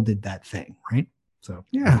still did that thing, right? So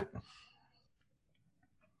yeah.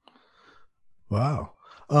 Wow.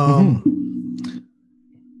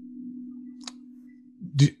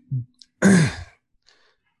 Do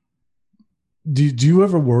you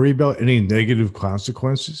ever worry about any negative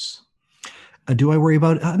consequences? Do I worry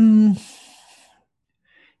about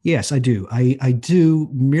yes, I do. I do.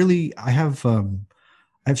 Merely, I've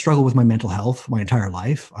struggled with my mental health my entire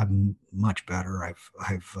life. I'm much better. I've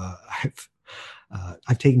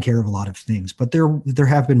taken care of a lot of things, but there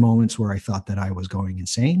have been moments where I thought that I was going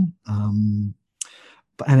insane. And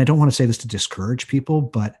I don't want to say this to discourage people,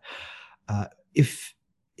 but if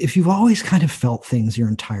you've always kind of felt things your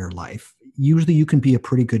entire life, usually you can be a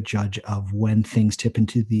pretty good judge of when things tip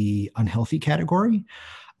into the unhealthy category.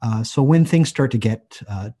 So when things start to get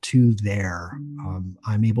to there,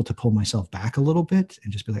 I'm able to pull myself back a little bit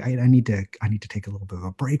and just be like, I need to take a little bit of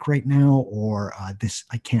a break right now, or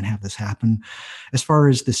I can't have this happen. As far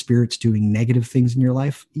as the spirits doing negative things in your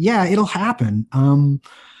life, yeah, it'll happen.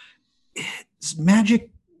 It's magic.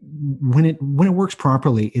 When it works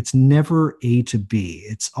properly, it's never A to B.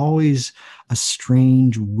 It's always a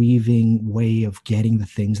strange weaving way of getting the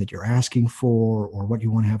things that you're asking for or what you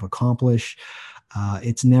want to have accomplish.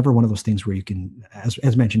 It's never one of those things where you can,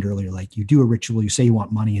 as mentioned earlier, like you do a ritual, you say you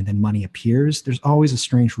want money, and then money appears. There's always a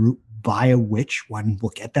strange route via which one will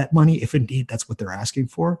get that money, if indeed that's what they're asking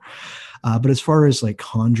for. But as far as like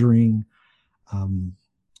conjuring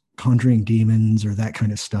demons or that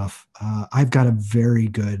kind of stuff, I've got a very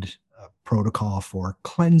good protocol for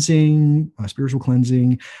cleansing, spiritual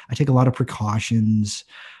cleansing. I take a lot of precautions.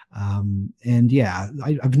 And yeah,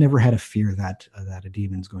 I've never had a fear that a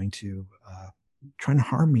demon's going to trying to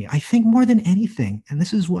harm me. I think more than anything, and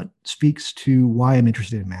this is what speaks to why I'm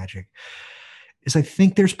interested in magic, is I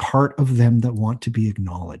think there's part of them that want to be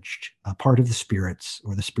acknowledged, a part of the spirits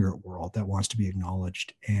or the spirit world that wants to be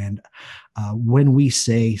acknowledged. And when we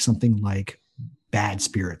say something like bad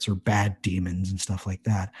spirits or bad demons and stuff like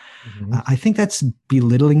that, I think that's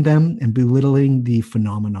belittling them and belittling the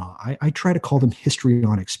phenomena. I try to call them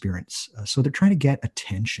histrionic spirits. So they're trying to get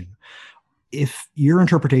attention. If your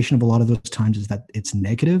interpretation of a lot of those times is that it's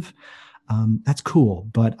negative, that's cool.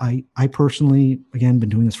 But I personally, again, been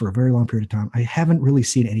doing this for a very long period of time. I haven't really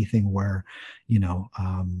seen anything where,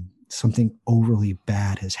 something overly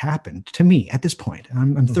bad has happened to me at this point.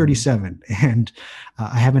 I'm 37, and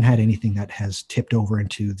I haven't had anything that has tipped over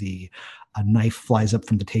into a knife flies up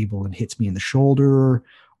from the table and hits me in the shoulder.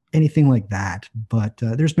 anything like that. But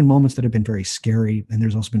there's been moments that have been very scary, and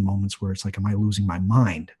there's also been moments where it's like, am I losing my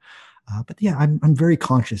mind? But yeah, I'm very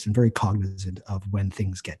conscious and very cognizant of when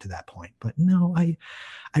things get to that point. But no, I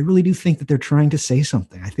really do think that they're trying to say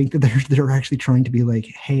something. I think that they're actually trying to be like,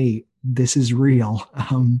 hey, this is real.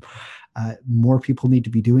 More people need to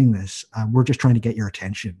be doing this. We're just trying to get your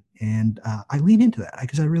attention. And I lean into that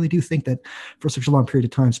because I really do think that for such a long period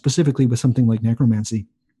of time, specifically with something like necromancy,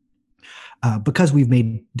 because we've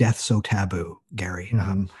made death so taboo, Gary,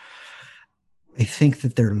 I think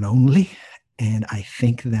that they're lonely. And I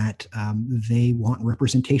think that they want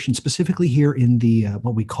representation, specifically here in the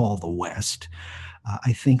what we call the West.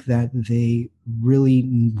 I think that they really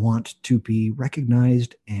want to be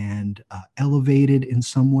recognized and elevated in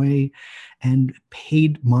some way and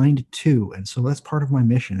paid mind to. And so that's part of my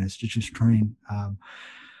mission, is to just try and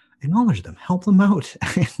acknowledge them, help them out.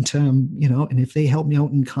 And, and if they help me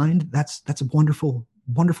out in kind, that's a wonderful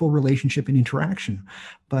relationship and interaction.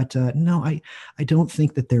 But no, I don't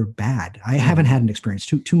think that they're bad. I haven't had an experience.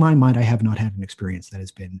 To my mind, I have not had an experience that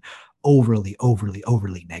has been overly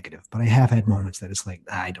negative. But I have had moments that it's like,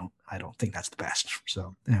 I don't think that's the best.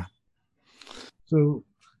 So yeah. So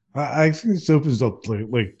I think this opens up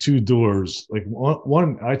like two doors. Like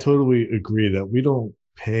one, I totally agree that we don't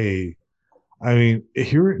pay. I mean,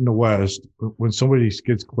 here in the West, when somebody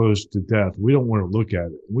gets close to death, we don't want to look at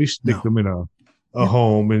it. We stick them in a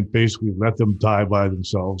home and basically let them die by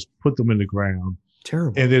themselves, put them in the ground.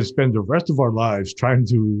 Terrible. And then spend the rest of our lives trying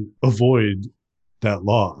to avoid that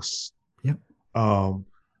loss. Yep.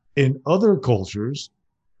 In other cultures,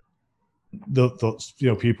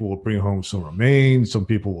 the people will bring home some remains. Some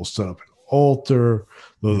people will set up an altar.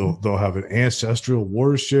 They'll have an ancestral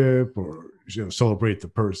worship, or celebrate the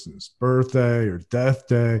person's birthday or death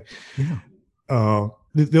day. Yeah.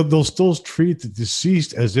 They'll still treat the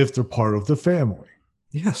deceased as if they're part of the family.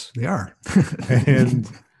 Yes, they are. And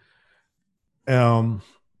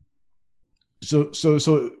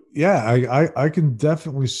so yeah, I can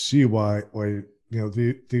definitely see why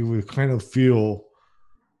they would kind of feel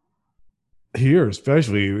here,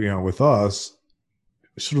 especially with us,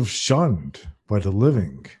 sort of shunned by the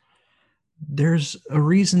living. There's a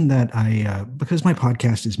reason that because my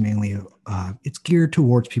podcast is mainly, it's geared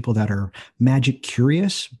towards people that are magic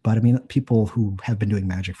curious, but I mean, people who have been doing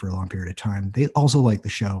magic for a long period of time, they also like the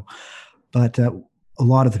show. But a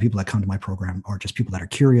lot of the people that come to my program are just people that are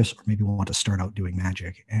curious or maybe want to start out doing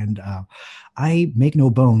magic. And I make no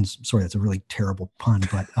bones. Sorry, that's a really terrible pun,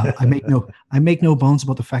 but I make no bones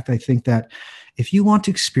about the fact that I think that if you want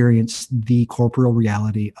to experience the corporeal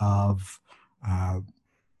reality of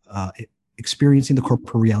experiencing the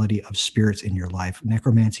corporeal reality of spirits in your life,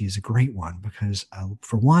 necromancy is a great one because,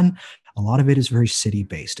 for one, a lot of it is very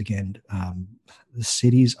city-based. Again, the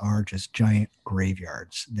cities are just giant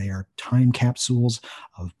graveyards. They are time capsules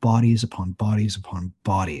of bodies upon bodies upon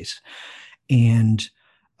bodies. And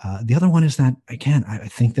the other one is that, again, I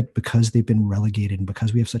think that because they've been relegated and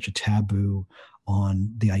because we have such a taboo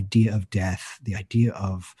on the idea of death, the idea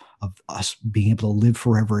of us being able to live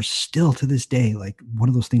forever, still to this day, like one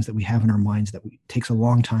of those things that we have in our minds that takes a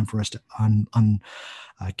long time for us to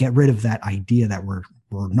get rid of that idea that we're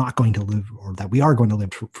not going to live, or that we are going to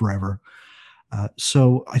live forever.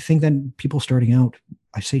 So I think that people starting out,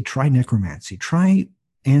 I say, try necromancy, try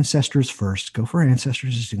ancestors first, go for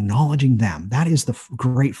ancestors, just acknowledging them. That is the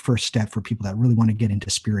great first step for people that really want to get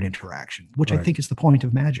into spirit interaction, which I think is the point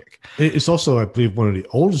of magic. It's also, I believe, one of the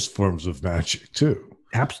oldest forms of magic too.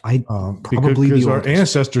 Probably because our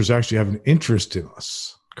ancestors actually have an interest in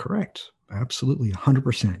us. Correct. Absolutely.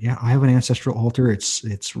 100%. Yeah. I have an ancestral altar.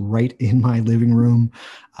 It's right in my living room.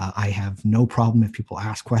 I have no problem if people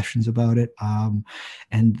ask questions about it.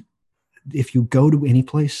 And if you go to any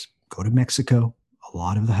place, go to Mexico, a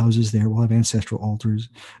lot of the houses there will have ancestral altars.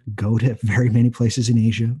 Go to very many places in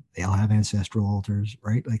Asia, they'll have ancestral altars,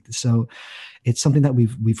 right? Like, so it's something that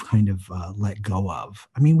we've kind of let go of.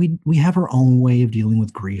 I mean, we have our own way of dealing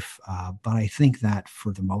with grief, but I think that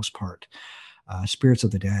for the most part, spirits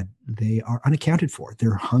of the dead, they are unaccounted for.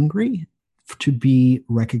 They're hungry to be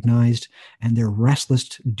recognized, and they're restless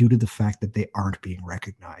due to the fact that they aren't being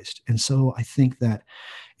recognized. And so I think that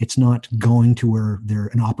it's not going to where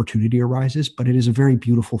an opportunity arises, but it is a very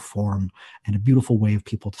beautiful form and a beautiful way of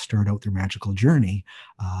people to start out their magical journey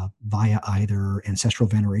via either ancestral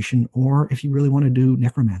veneration, or if you really want to do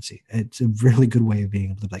necromancy. It's a really good way of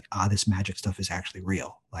being able to be like, this magic stuff is actually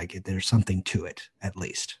real. Like, there's something to it, at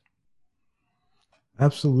least.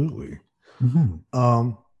 Absolutely.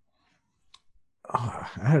 Mm-hmm.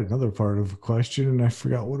 I had another part of a question and I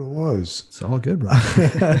forgot what it was. It's all good, bro.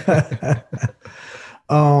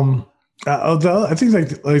 I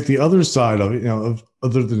think like the other side of it, of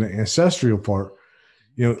other than the ancestral part,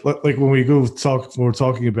 like when we're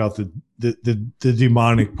talking about the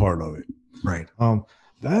demonic part of it. Right.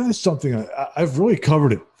 That is something I've really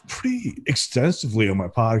covered it pretty extensively on my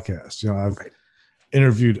podcast. I've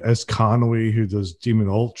interviewed S. Connolly, who does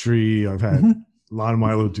Demonology. I've had Lon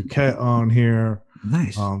Milo Duquette on here.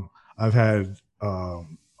 Nice. I've had,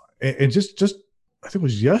 and just I think it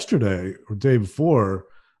was yesterday or day before,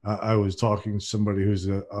 I was talking to somebody who's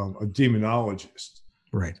a demonologist.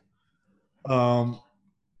 Right. And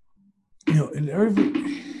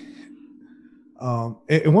everybody.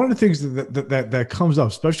 And one of the things that comes up,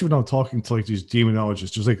 especially when I'm talking to like these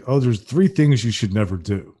demonologists, there's like, there's 3 things you should never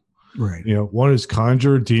do. Right. One is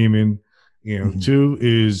conjure a demon. 2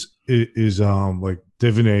 is like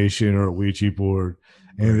divination or a Ouija board,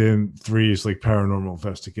 and then 3 is like paranormal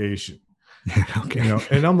investigation. Okay.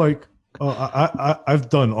 And I'm like, I've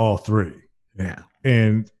done all 3. Yeah.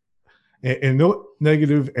 And no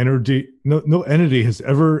negative energy, no entity has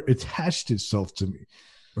ever attached itself to me.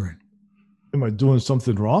 Right. Am I doing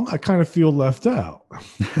something wrong? I kind of feel left out.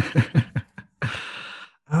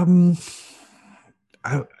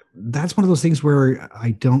 That's one of those things where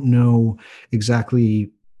I don't know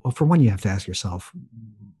exactly. Well, for one, you have to ask yourself,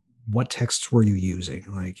 what texts were you using?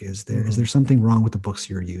 Like, is there something wrong with the books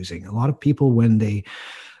you're using? A lot of people, when the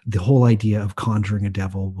whole idea of conjuring a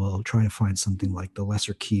devil, will try to find something like the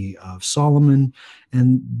Lesser Key of Solomon.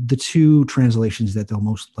 And the 2 translations that they'll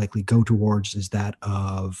most likely go towards is that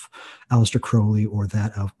of Aleister Crowley or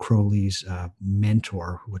that of Crowley's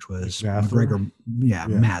mentor, which was MacGregor.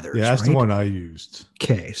 Mathers. Yeah, that's right? the one I used.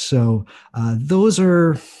 Okay, so those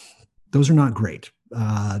are not great.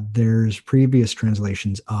 There's previous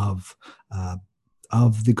translations of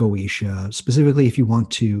the Goetia, specifically if you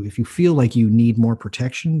feel like you need more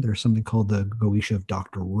protection, there's something called the Goetia of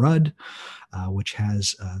Dr. Rudd, which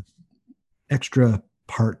has extra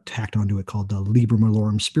part tacked onto it called the Liber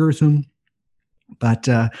Malorum Spiritum. But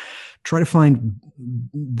try to find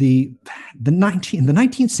the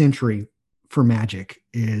 19th century for magic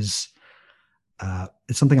is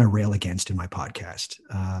it's something I rail against in my podcast.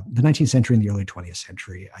 The 19th century and the early 20th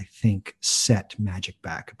century, I think, set magic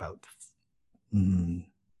back about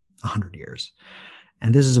 100 years.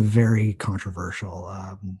 And this is a very controversial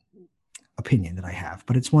opinion that I have,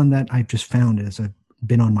 but it's one that I've just found as I've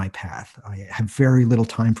been on my path. I have very little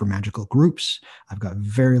time for magical groups. I've got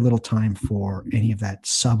very little time for any of that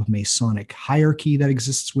sub-Masonic hierarchy that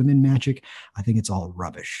exists within magic. I think it's all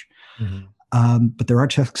rubbish. But there are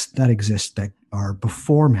texts that exist that are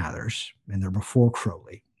before Mathers and they're before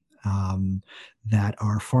Crowley. That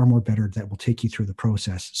are far more better, that will take you through the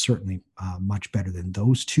process, certainly much better than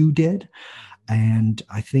those 2 did. And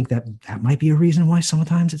I think that might be a reason why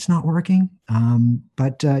sometimes it's not working. Try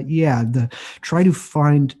to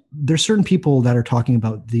find, there's certain people that are talking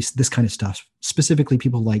about this kind of stuff, specifically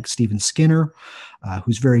people like Stephen Skinner,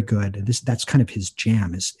 who's very good. And that's kind of his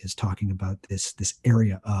jam, is talking about this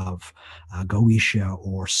area of Goetia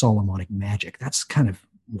or Solomonic magic. That's kind of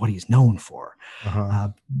what he's known for.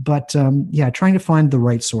 Trying to find the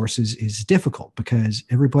right sources is difficult because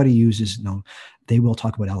everybody uses, they will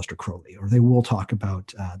talk about Aleister Crowley or they will talk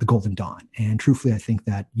about the Golden Dawn. And truthfully, I think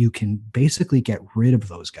that you can basically get rid of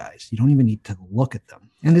those guys. You don't even need to look at them.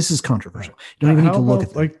 And this is controversial. You don't even need to look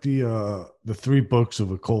at them. Like the 3 books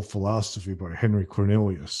of occult philosophy by Henry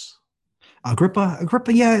Cornelius. Agrippa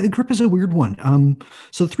is a weird one.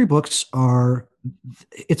 So the 3 books are,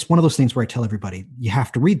 it's one of those things where I tell everybody, you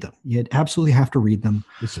have to read them. You absolutely have to read them.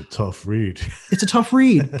 It's a tough read. It's a tough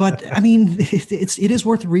read, but I mean, it is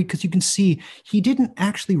worth a read because you can see he didn't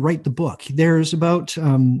actually write the book. It's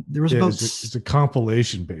a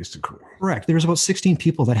compilation basically. Correct. There was about 16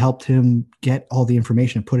 people that helped him get all the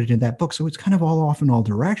information and put it in that book. So it's kind of all off in all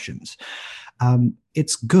directions.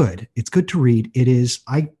 It's good. It's good to read. It is,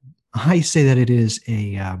 I say that it is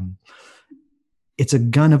it's a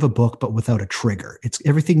gun of a book, but without a trigger. It's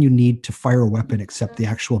everything you need to fire a weapon except the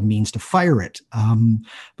actual means to fire it.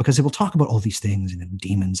 Because it will talk about all these things and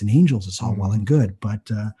demons and angels. It's all well and good,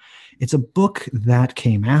 but it's a book that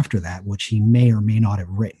came after that, which he may or may not have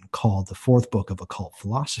written, called The 4th Book of Occult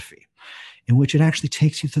Philosophy, in which it actually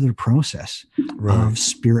takes you through the process of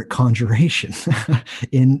spirit conjuration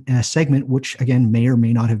in a segment, which again, may or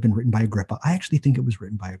may not have been written by Agrippa. I actually think it was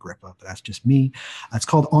written by Agrippa, but that's just me. It's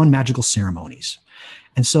called On Magical Ceremonies.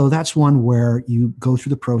 And so that's one where you go through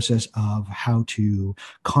the process of how to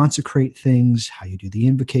consecrate things, how you do the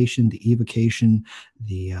invocation, the evocation,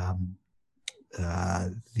 the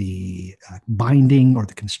the binding or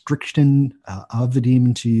the constriction of the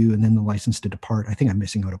demon to you, and then the license to depart. I think I'm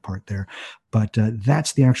missing out a part there, but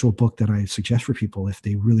that's the actual book that I suggest for people if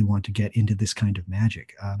they really want to get into this kind of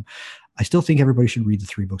magic. I still think everybody should read the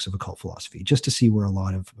 3 books of occult philosophy just to see where a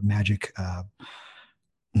lot of magic, I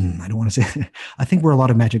don't want to say, I think where a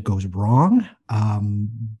lot of magic goes wrong,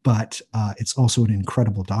 but it's also an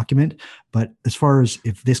incredible document. But as far as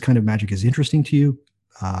if this kind of magic is interesting to you,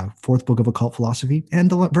 4th book of occult philosophy, and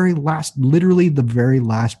the very last, literally the very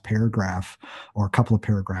last paragraph or a couple of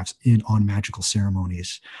paragraphs on magical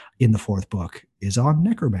ceremonies in the 4th book is on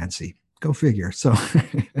necromancy. Go figure. So,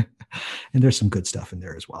 and there's some good stuff in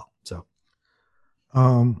there as well. So,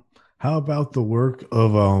 how about the work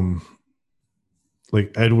of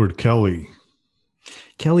like Edward Kelly?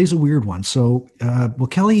 Kelly's a weird one. So,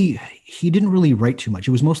 Kelly, he didn't really write too much.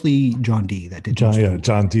 It was mostly John Dee that did.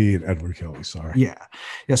 John Dee and Edward Kelly. Sorry. Yeah.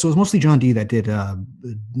 So it was mostly John Dee that did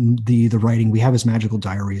the writing. We have his magical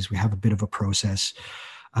diaries. We have a bit of a process.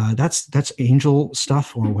 That's angel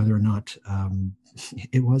stuff, or whether or not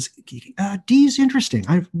it was. Dee's interesting.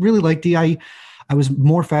 I really like Dee. I was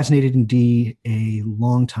more fascinated in Dee a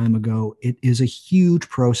long time ago. It is a huge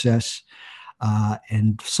process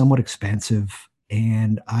and somewhat expensive.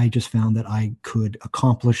 And I just found that I could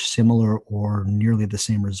accomplish similar or nearly the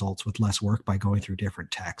same results with less work by going through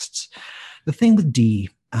different texts. The thing with Dee,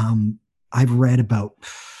 I've read about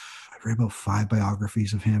 5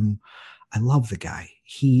 biographies of him. I love the guy.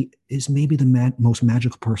 He is maybe the most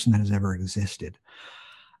magical person that has ever existed.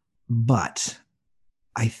 But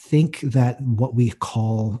I think that what's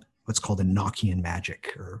called Enochian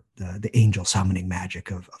magic, or the angel summoning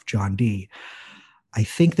magic of John Dee, I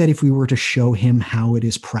think that if we were to show him how it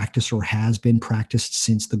is practiced or has been practiced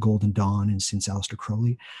since the Golden Dawn and since Aleister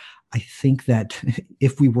Crowley, I think that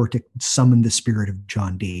if we were to summon the spirit of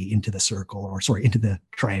John Dee into the circle, into the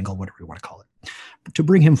triangle, whatever you want to call it, to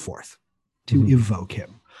bring him forth, to evoke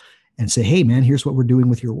him and say, hey, man, here's what we're doing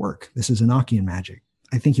with your work. This is Enochian magic.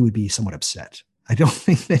 I think he would be somewhat upset. I don't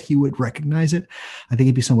think that he would recognize it. I think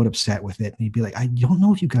he'd be somewhat upset with it. And he'd be like, I don't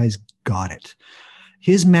know if you guys got it.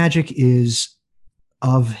 His magic is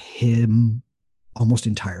of him almost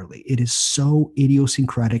entirely. It is so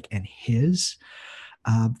idiosyncratic and his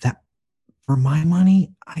that for my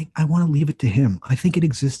money, I want to leave it to him. I think it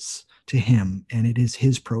exists to him and it is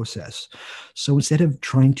his process. So instead of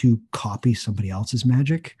trying to copy somebody else's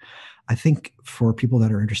magic, I think for people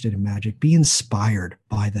that are interested in magic, be inspired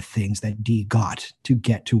by the things that Dee got to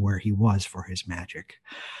get to where he was for his magic.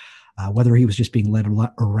 Whether he was just being led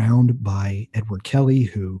around by Edward Kelly,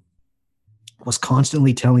 who was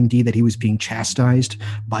constantly telling Dee that he was being chastised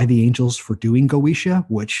by the angels for doing Goetia,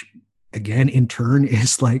 which again, in turn,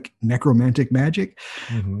 is like necromantic magic,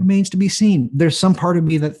 remains to be seen. There's some part of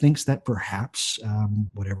me that thinks that perhaps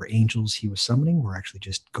whatever angels he was summoning were actually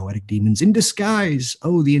just goetic demons in disguise.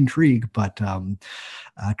 Oh, the intrigue. But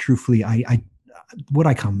truthfully, what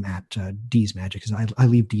I come at Dee's magic is I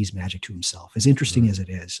leave Dee's magic to himself. As interesting as it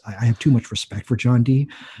is, I have too much respect for John Dee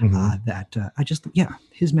that I just,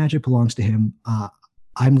 his magic belongs to him.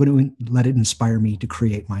 I'm going to let it inspire me to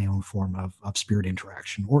create my own form of spirit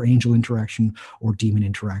interaction or angel interaction or demon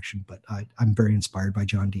interaction. But I'm very inspired by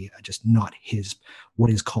John Dee, just not what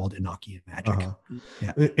is called Enochian magic.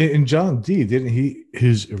 Yeah. And John Dee, didn't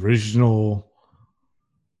his original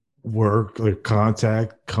work or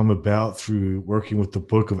contact come about through working with the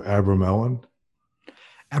Book of Abramelin?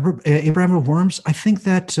 Abraham of Worms? I think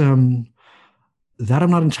that that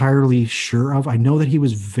I'm not entirely sure of. I know that he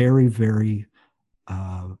was very, very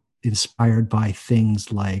inspired by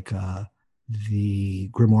things like the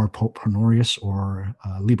Grimoire of Pope Honorius or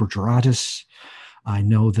Liber Juratus. I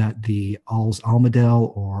know that the Als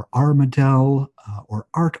Almadel or Armadel or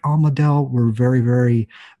Art Almadel were very, very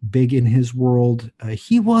big in his world.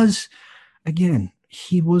 He was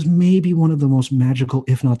maybe one of the most magical,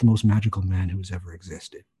 if not the most magical man who has ever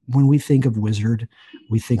existed. When we think of wizard,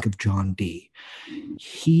 we think of John Dee.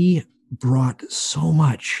 He brought so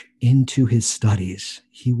much into his studies.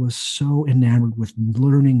 He was so enamored with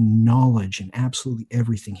learning knowledge and absolutely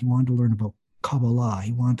everything. He wanted to learn about Kabbalah.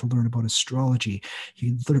 He wanted to learn about astrology.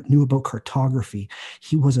 He knew about cartography.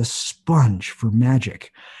 He was a sponge for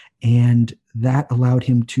magic. And that allowed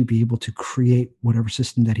him to be able to create whatever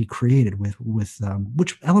system that he created with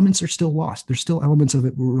which elements are still lost. There's still elements of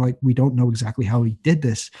it where we don't know exactly how he did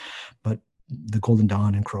this, but the Golden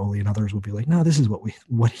Dawn and Crowley and others would be like, no, this is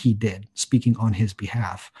what he did, speaking on his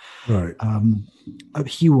behalf. Right.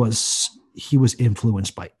 He was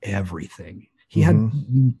influenced by everything. He had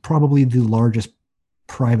probably the largest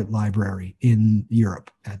private library in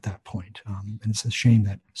Europe at that point. And it's a shame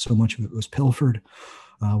that so much of it was pilfered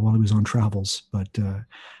while he was on travels. But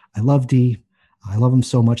I love Dee. I love him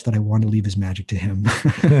so much that I want to leave his magic to him.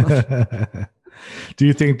 Do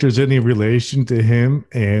you think there's any relation to him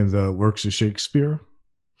and the works of Shakespeare?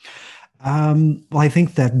 Well, I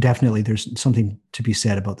think that definitely there's something to be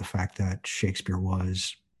said about the fact that Shakespeare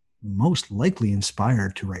was most likely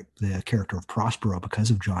inspired to write the character of Prospero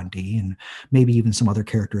because of John Dee, and maybe even some other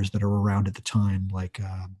characters that are around at the time, like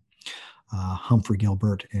Humphrey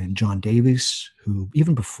Gilbert and John Davies, who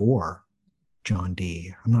even before John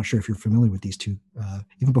Dee, I'm not sure if you're familiar with these two,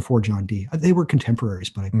 even before John Dee, they were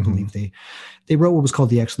contemporaries, but I believe they wrote what was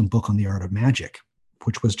called the Excellent Book on the Art of Magic,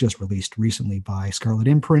 which was just released recently by Scarlet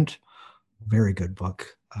Imprint. Very good book.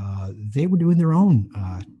 They were doing their own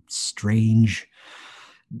strange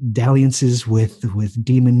dalliances with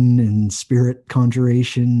demon and spirit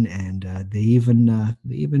conjuration, and they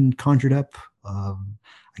even conjured up,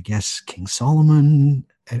 I guess, King Solomon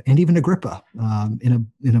and even Agrippa in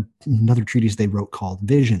another treatise they wrote called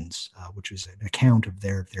Visions, which was an account of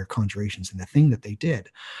their conjurations and the thing that they did.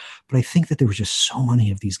 But I think that there was just so many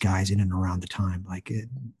of these guys in and around the time, like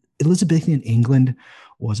Elizabethan England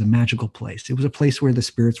was a magical place. It was a place where the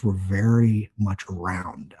spirits were very much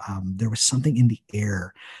around. There was something in the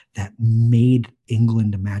air that made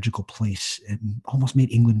England a magical place and almost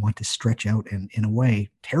made England want to stretch out and, in a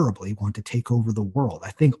way, terribly want to take over the world.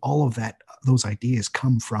 I think all of those ideas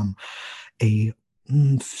come from a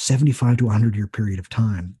 75 to 100 year period of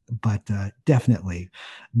time. But definitely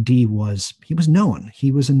Dee was known.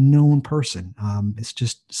 He was a known person. It's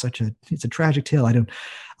just it's a tragic tale.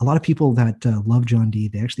 A lot of people that love John Dee,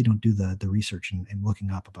 they actually don't do the research and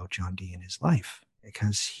looking up about John Dee and his life,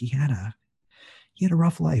 because he had a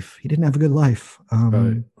rough life. He didn't have a good life.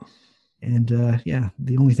 Right. And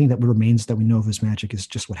the only thing that remains that we know of his magic is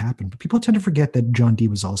just what happened. But people tend to forget that John Dee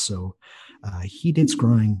was also, he did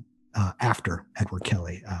scrying after Edward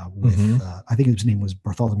Kelly with, I think his name was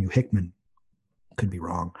Bartholomew Hickman. Could be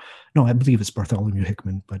wrong. No, I believe it's Bartholomew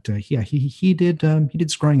Hickman. But he did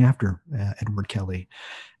scrying after Edward Kelly,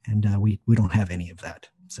 and we don't have any of that.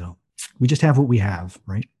 So we just have what we have,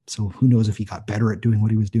 right? So who knows if he got better at doing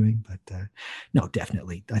what he was doing? But no,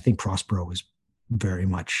 definitely, I think Prospero was very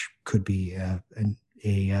much could be an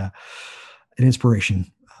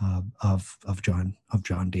inspiration of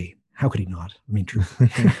John Dee. How could he not? I mean, true.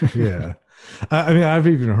 Yeah. I mean, I've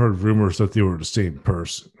even heard rumors that they were the same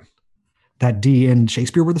person. That Dee and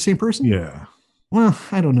Shakespeare were the same person? Yeah. Well,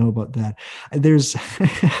 I don't know about that. There's,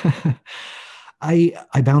 I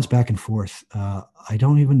bounce back and forth. I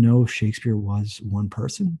don't even know if Shakespeare was one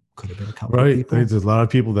person. Could have been a couple of people. There's a lot of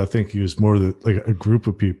people that think he was more like a group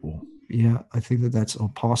of people. Yeah, I think that's all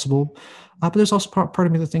possible. But there's also part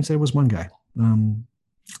of me that thinks that it was one guy.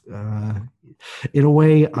 In a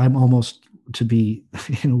way, I'm almost to be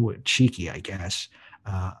cheeky, I guess.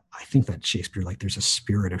 I think that Shakespeare, like, there's a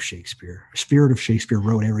spirit of Shakespeare. A spirit of Shakespeare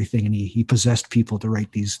wrote everything, and he possessed people to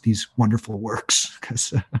write these wonderful works.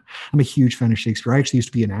 Because I'm a huge fan of Shakespeare. I actually used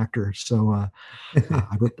to be an actor, so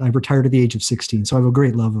I retired at the age of 16. So I have a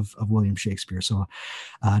great love of William Shakespeare. So,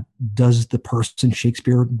 did the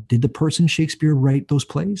person Shakespeare write those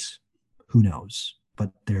plays? Who knows?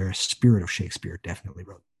 But their spirit of Shakespeare definitely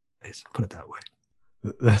wrote plays. Put it that way.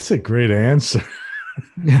 That's a great answer.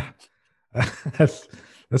 Yeah.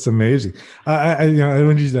 That's amazing. I the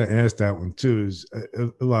reason I asked that one too is a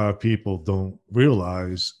lot of people don't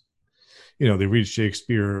realize, they read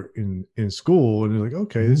Shakespeare in school and they're like,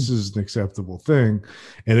 okay, this is an acceptable thing,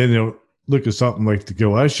 and then they'll look at something like the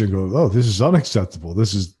Goetia and go, oh, this is unacceptable.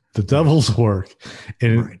 This is the devil's work,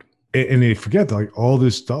 and they forget that, like, all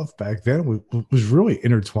this stuff back then was really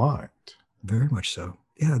intertwined. Very much so.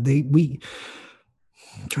 Yeah,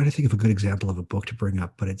 I'm trying to think of a good example of a book to bring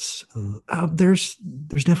up, but it's there's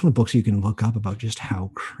definitely books you can look up about just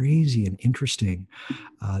how crazy and interesting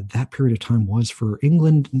that period of time was for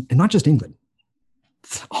England, and not just England,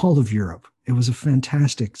 all of Europe. It was a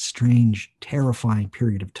fantastic, strange, terrifying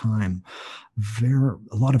period of time. A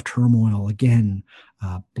lot of turmoil. Again,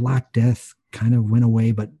 Black Death kind of went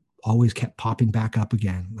away, but always kept popping back up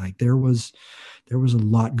again. Like there was a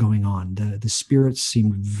lot going on. The spirits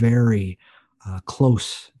seemed very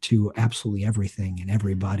close to absolutely everything and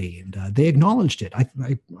everybody, and they acknowledged it. I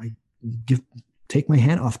take my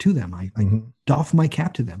hat off to them. I doff my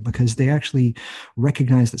cap to them because they actually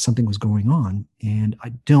recognized that something was going on. And I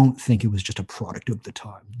don't think it was just a product of the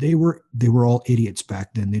time. They were all idiots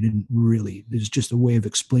back then. They didn't really, there's just a way of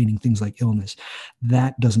explaining things like illness.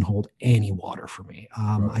 That doesn't hold any water for me.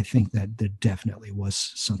 Right. I think that there definitely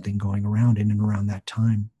was something going around in and around that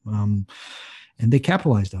time. And they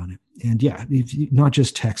capitalized on it. And yeah, not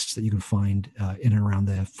just texts that you can find in and around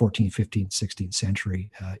the 14th, 15th, 16th century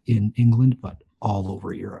in England, but all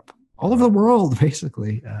over Europe, all over the world,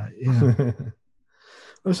 basically. Yeah.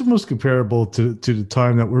 It's almost comparable to the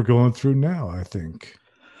time that we're going through now, I think.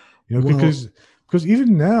 You know, Well, because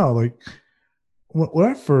even now, like when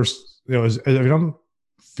I first, you know, I mean, I'm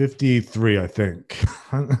 53, I think.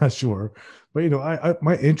 I'm not sure. But, you know, I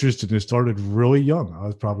my interest in this started really young. I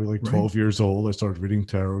was probably like 12 years old. I started reading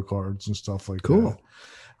tarot cards and stuff like that.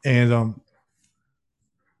 And,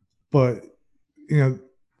 but, you know,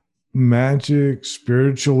 magic,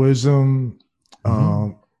 spiritualism,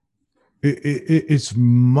 it's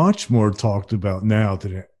much more talked about now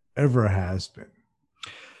than it ever has been.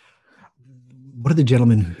 One of the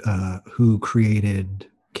gentlemen who created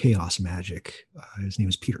chaos magic, his name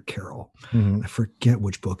is Peter Carroll. I forget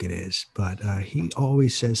which book it is, but he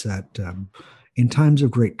always says that in times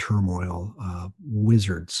of great turmoil,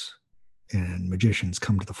 wizards and magicians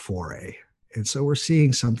come to the foray. And so we're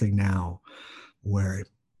seeing something now where,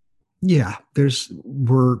 yeah, there's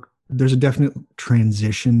a definite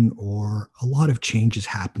transition or a lot of changes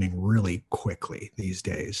happening really quickly these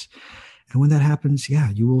days. And when that happens, yeah,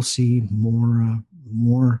 you will see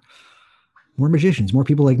more magicians, more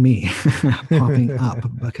people like me popping up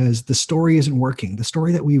because the story isn't working. The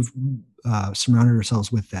story that we've surrounded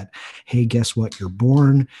ourselves with that, hey, guess what? You're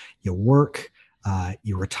born, you work,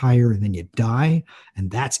 you retire, and then you die. And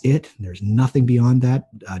that's it. There's nothing beyond that.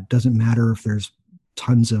 Doesn't matter if there's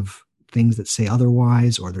tons of things that say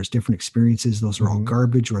otherwise, or there's different experiences. Those are all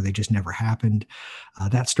garbage, or they just never happened.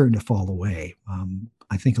 That's starting to fall away.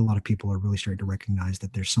 I think a lot of people are really starting to recognize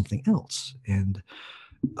that there's something else. And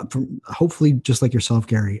hopefully, just like yourself,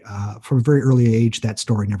 Gary, from a very early age, that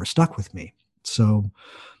story never stuck with me. So,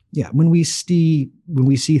 yeah, when we see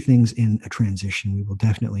things in a transition, we will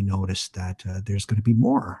definitely notice that there's going to be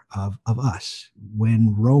more of us.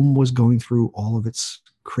 When Rome was going through all of its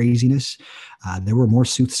craziness, there were more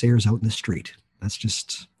soothsayers out in the street. That's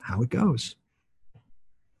just how it goes.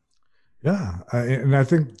 Yeah, and I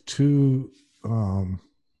think too. I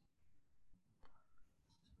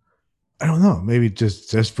don't know. Maybe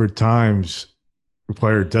just desperate times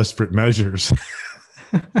require desperate measures.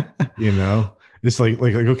 You know, it's like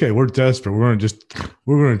okay, we're desperate. We're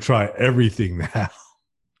gonna try everything now.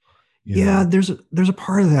 Yeah, there's a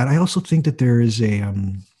part of that. I also think that there is a.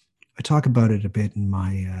 I talk about it a bit in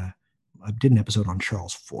my. I did an episode on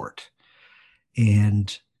Charles Fort,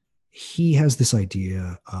 and he has this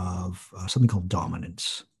idea of something called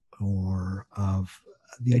dominance, or of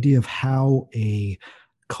the idea of how a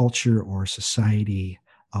culture or society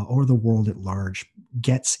or the world at large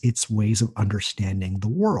gets its ways of understanding the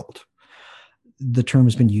world. The term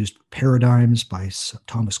has been used paradigms by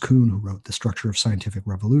Thomas Kuhn, who wrote The Structure of Scientific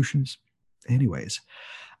Revolutions. Anyways,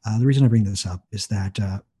 the reason I bring this up is that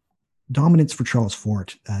dominance for Charles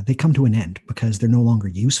Fort, they come to an end because they're no longer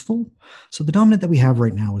useful. So the dominant that we have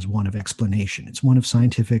right now is one of explanation. It's one of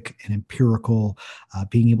scientific and empirical,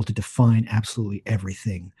 being able to define absolutely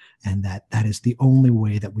everything. And that is the only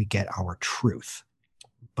way that we get our truth.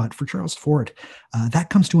 But for Charles Fort, that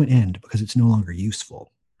comes to an end because it's no longer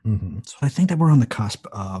useful. So I think that we're on the cusp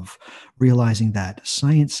of realizing that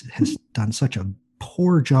science has done such a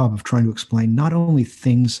poor job of trying to explain not only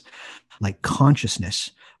things like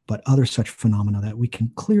consciousness, but other such phenomena that we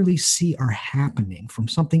can clearly see are happening, from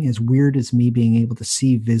something as weird as me being able to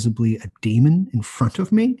see visibly a demon in front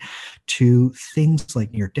of me, to things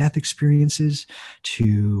like near-death experiences,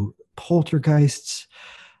 to poltergeists.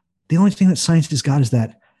 The only thing that science has got is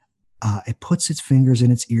that it puts its fingers in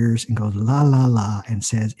its ears and goes la, la, la, and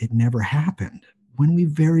says it never happened, when we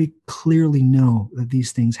very clearly know that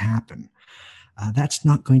these things happen. That's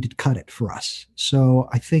not going to cut it for us. So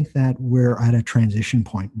I think that we're at a transition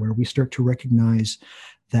point where we start to recognize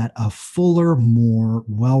that a fuller, more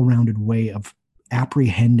well-rounded way of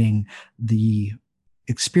apprehending the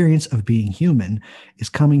experience of being human is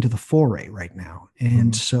coming to the foray right now.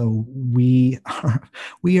 And so we are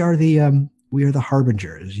the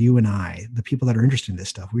harbingers, you and I, the people that are interested in this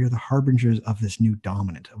stuff. We are the harbingers of this new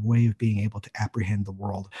dominant, a way of being able to apprehend the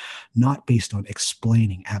world, not based on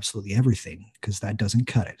explaining absolutely everything, because that doesn't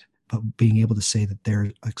cut it, but being able to say that there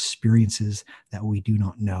are experiences that we do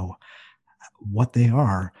not know what they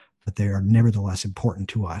are, but they are nevertheless important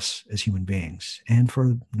to us as human beings, and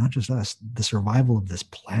for not just us, the survival of this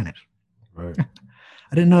planet. Right.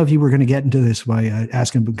 I didn't know if you were going to get into this by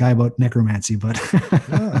asking a guy about necromancy, but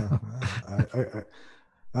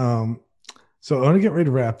so I'm going to get ready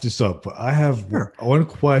to wrap this up, but I have Sure. one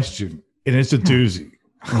question, and it's a doozy.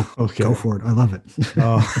 Oh, Okay. Go for it. I love it.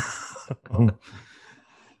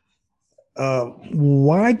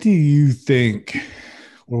 Why do you think,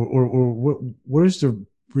 or what is the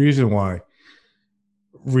reason why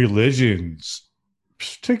religions,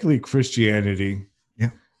 particularly Christianity,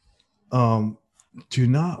 Yeah. Do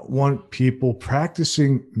not want people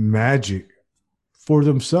practicing magic for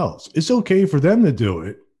themselves? It's okay for them to do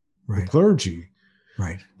it, the Right. clergy,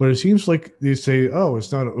 Right. but it seems like they say, oh,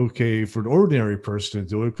 it's not okay for an ordinary person to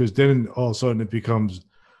do it, because then all of a sudden it becomes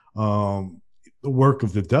the work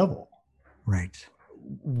of the devil. Right.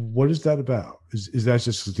 What is that about? Is that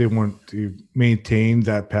just because they want to maintain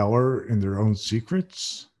that power in their own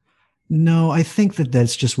secrets? No, I think that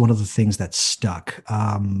that's just one of the things that's stuck.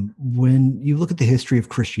 When you look at the history of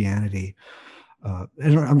Christianity,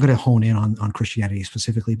 and I'm going to hone in on Christianity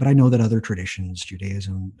specifically, but I know that other traditions,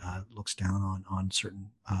 Judaism, looks down on certain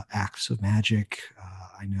acts of magic.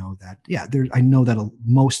 I know that, I know that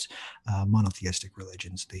most monotheistic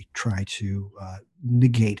religions, they try to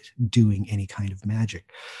negate doing any kind of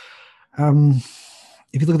magic.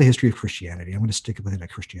 If you look at the history of Christianity, I'm going to stick it within a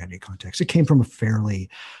Christianity context. It came from a fairly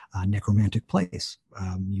necromantic place.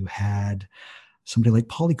 You had somebody like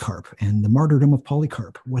Polycarp and the martyrdom of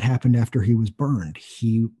Polycarp. What happened after he was burned?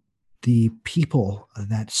 The people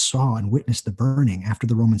that saw and witnessed the burning after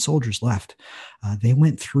the Roman soldiers left, they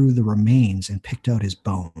went through the remains and picked out his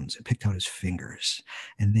bones and picked out his fingers,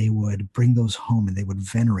 and they would bring those home and they would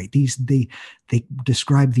venerate these. They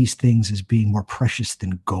describe these things as being more precious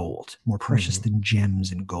than gold, more precious than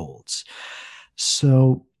gems and golds.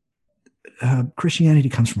 So Christianity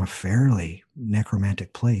comes from a fairly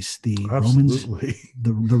necromantic place. The Absolutely.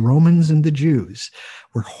 the Romans and the Jews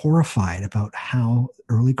were horrified about how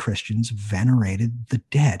early Christians venerated the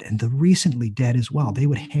dead and the recently dead as well. They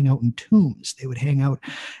would hang out in tombs. They would hang out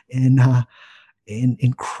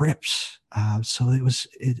in crypts. So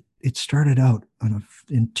it started out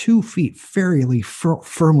in 2 feet, fairly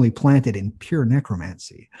firmly planted in pure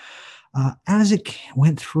necromancy. As it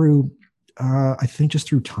went through, I think just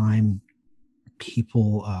through time,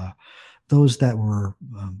 people, those that were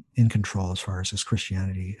in control as far as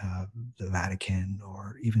Christianity, the Vatican,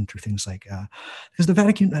 or even through things like, because the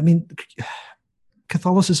Vatican, I mean,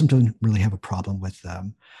 Catholicism doesn't really have a problem with,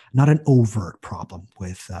 not an overt problem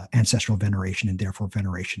with ancestral veneration and therefore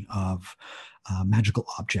veneration of magical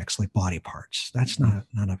objects like body parts. That's not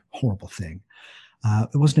a horrible thing.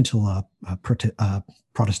 It wasn't until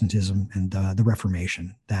Protestantism and the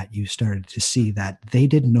Reformation that you started to see that they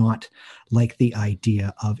did not like the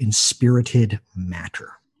idea of inspirited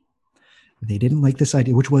matter. They didn't like this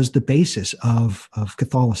idea, which was the basis of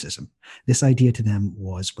Catholicism. This idea to them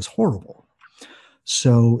was horrible.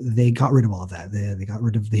 So they got rid of all of that. They got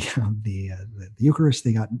rid of the Eucharist.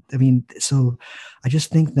 So I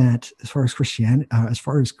just think that as far as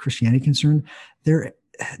Christianity is concerned, there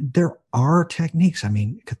are techniques. I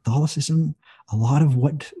mean, Catholicism, a lot of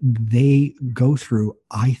what they go through,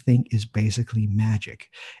 I think, is basically magic.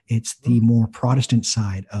 It's the more Protestant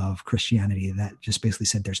side of Christianity that just basically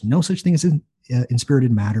said there's no such thing as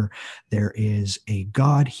inspirited matter. There is a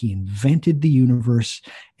God. He invented the universe,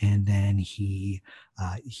 and then he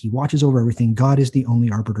watches over everything. God is the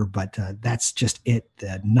only arbiter, but that's just it.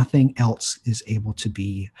 Nothing else is able to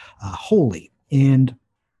be holy. And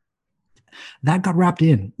that got wrapped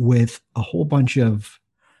in with a whole bunch of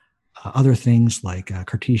other things like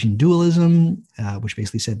Cartesian dualism, which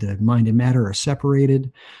basically said that mind and matter are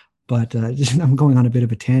separated. But I'm going on a bit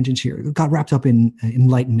of a tangent here. It got wrapped up in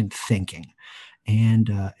Enlightenment thinking. And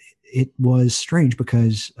it was strange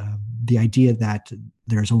because the idea that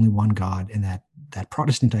there's only one God and that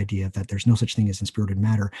Protestant idea that there's no such thing as inspirited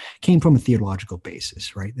matter came from a theological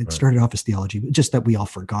basis, right? It started off as theology, but just that we all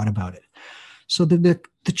forgot about it. So the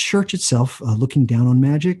church itself, looking down on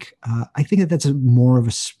magic, I think that's more of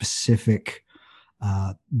a specific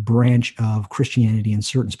branch of Christianity and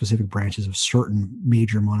certain specific branches of certain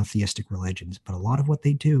major monotheistic religions. But a lot of what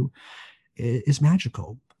they do is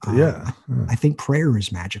magical. I think prayer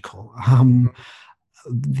is magical.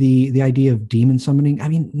 The idea of demon summoning, I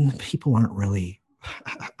mean, people aren't really,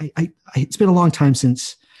 it's been a long time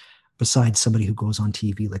since, besides somebody who goes on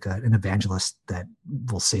TV like an evangelist that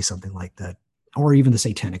will say something like that, or even the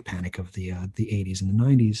satanic panic of the 80s and the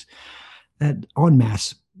 90s, en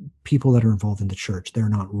masse, people that are involved in the church, they're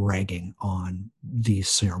not ragging on these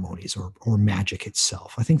ceremonies or magic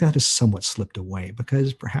itself. I think that has somewhat slipped away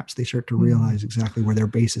because perhaps they start to realize exactly where their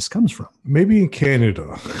basis comes from. Maybe in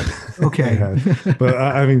Canada. Okay. But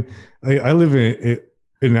I mean, I live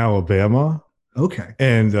in Alabama. Okay.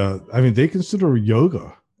 And I mean, they consider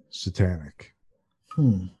yoga satanic.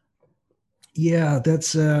 Yeah,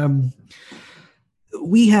 that's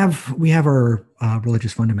we have our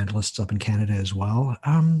religious fundamentalists up in Canada as well.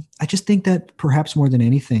 I just think that perhaps more than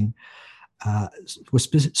anything, with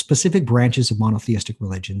specific branches of monotheistic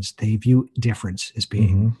religions, they view difference as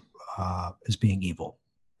being evil,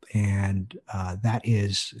 and that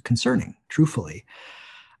is concerning, truthfully.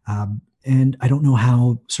 And I don't know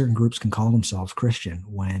how certain groups can call themselves Christian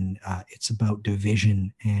when it's about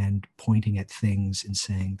division and pointing at things and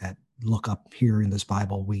saying that, look up here in this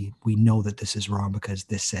Bible, we know that this is wrong because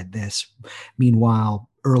this said this. Meanwhile,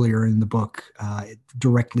 earlier in the book, it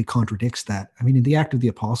directly contradicts that. I mean, in the Act of the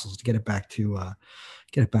Apostles, to get it back to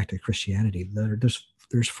Christianity,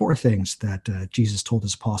 there's four things that Jesus told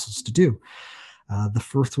his apostles to do. The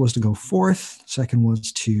first was to go forth. Second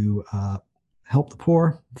was to help the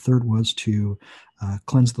poor. The third was to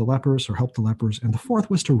cleanse the lepers or help the lepers. And the fourth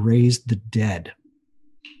was to raise the dead.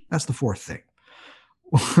 That's the fourth thing,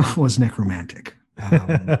 was necromantic.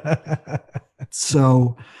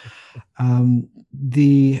 So I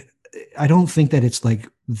don't think that it's like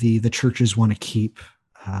the churches want to keep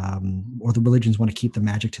or the religions want to keep the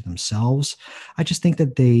magic to themselves. I just think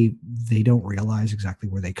that they don't realize exactly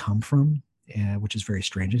where they come from, which is very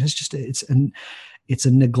strange. And it's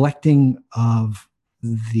a neglecting of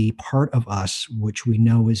the part of us which we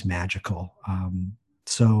know is magical.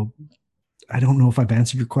 So I don't know if I've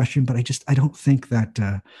answered your question, but I don't think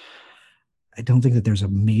that there's a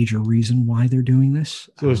major reason why they're doing this.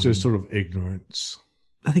 So it's just sort of ignorance.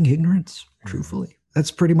 I think ignorance, truthfully.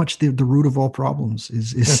 That's pretty much the root of all problems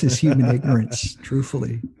is human ignorance,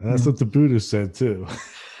 truthfully. That's what the Buddha said too.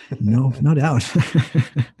 No doubt.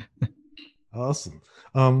 Awesome.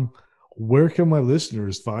 Where can my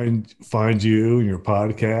listeners find you and your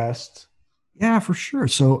podcast? Yeah, for sure.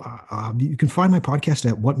 So you can find my podcast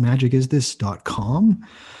at whatmagicisthis.com.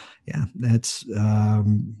 Yeah, that's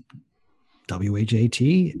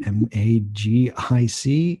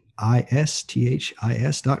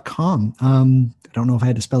WHATMAGICISTHIS.com. I don't know if I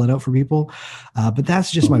had to spell it out for people, but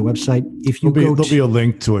that's just my website. If you there'll be a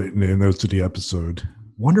link to it in the notes to the episode.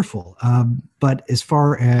 Wonderful. But as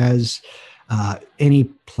far as any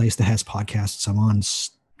place that has podcasts, I'm on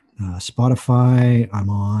Spotify, I'm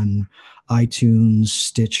on iTunes,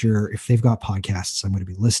 Stitcher. If they've got podcasts, I'm going to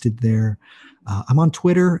be listed there. I'm on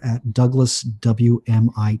Twitter at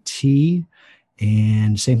DouglasWMIT,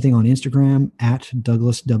 and same thing on Instagram at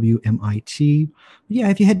DouglasWMIT. Yeah,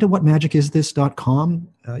 if you head to whatmagicisthis.com,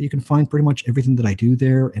 you can find pretty much everything that I do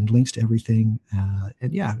there and links to everything.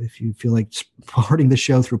 And yeah, if you feel like supporting the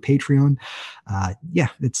show through Patreon,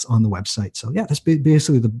 it's on the website. So yeah, that's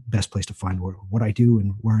basically the best place to find what I do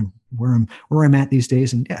and where I'm at these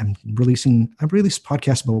days. And yeah, I release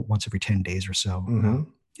podcasts about once every 10 days or so. Mm-hmm.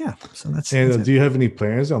 Yeah, so that's. And do you have any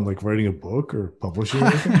plans on like writing a book or publishing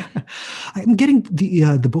anything? I'm getting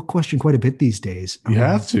the book question quite a bit these days. You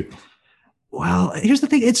have to. Well, here's the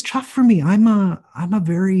thing. It's tough for me. I'm a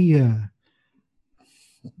very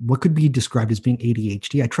what could be described as being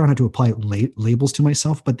ADHD. I try not to apply labels to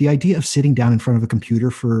myself, but the idea of sitting down in front of a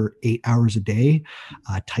computer for 8 hours a day,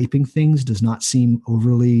 typing things does not seem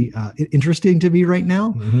overly interesting to me right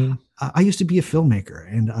now. Mm-hmm. I used to be a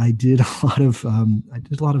filmmaker, and I did a lot of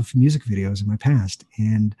music videos in my past,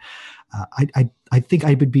 and I think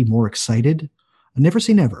I would be more excited. Never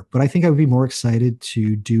say never, but I think I would be more excited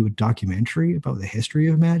to do a documentary about the history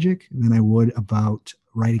of magic than I would about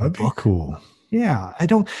writing a book. Cool. Yeah,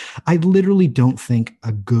 I literally don't think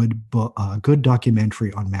a good book, a good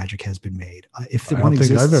documentary on magic has been made. If I don't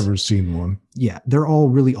think I've ever seen one. Yeah, they're all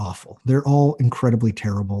really awful. They're all incredibly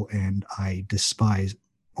terrible, and I despise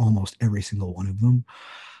almost every single one of them.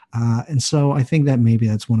 And so I think that maybe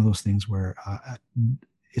that's one of those things where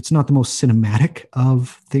it's not the most cinematic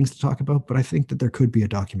of things to talk about, but I think that there could be a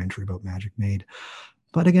documentary about magic made.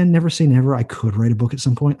 But again, never say never. I could write a book at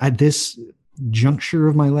some point. At this juncture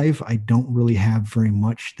of my life, I don't really have very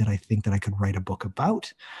much that I think that I could write a book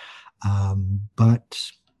about.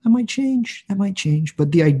 But that might change.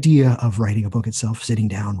 But the idea of writing a book itself, sitting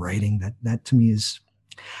down, writing, that to me is,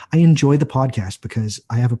 I enjoy the podcast because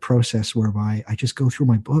I have a process whereby I just go through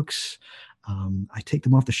my books. I take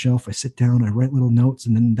them off the shelf. I sit down, I write little notes,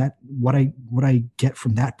 and then what I get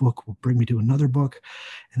from that book will bring me to another book.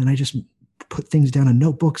 And then I just put things down on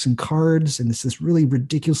notebooks and cards, and it's this really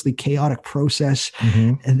ridiculously chaotic process.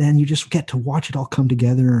 And then you just get to watch it all come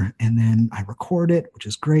together, and then I record it, which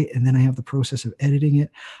is great, and then I have the process of editing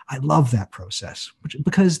it. I love that process,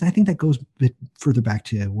 because I think that goes a bit further back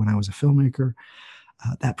to when I was a filmmaker.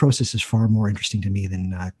 That process is far more interesting to me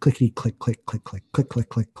than clickety click click click click click click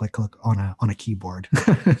click click click on a keyboard.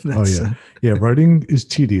 Yeah. Writing is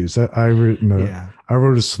tedious. I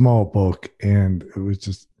wrote a small book, and it was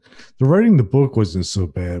just the writing. The book wasn't so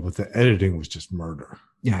bad, but the editing was just murder.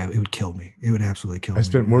 Yeah, it would kill me. It would absolutely kill me. I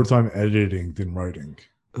spent more time editing than writing.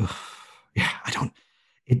 Yeah,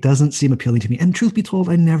 it doesn't seem appealing to me. And truth be told,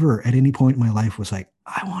 I never at any point in my life was like,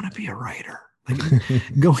 I want to be a writer. Like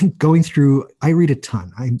going through, I read a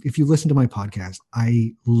ton. If you listen to my podcast,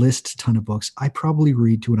 I list a ton of books. I probably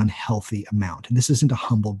read to an unhealthy amount. And this isn't a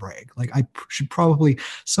humble brag. Like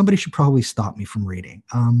somebody should probably stop me from reading.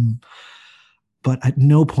 But at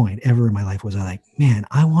no point ever in my life was I like, man,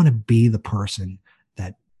 I want to be the person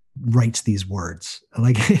that writes these words.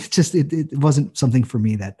 Like it wasn't something for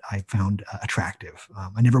me that I found attractive.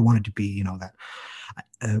 I never wanted to be, that.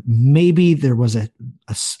 Maybe there was a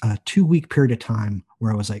 2-week period of time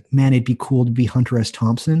where I was like, man, it'd be cool to be Hunter S.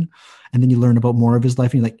 Thompson. And then you learn about more of his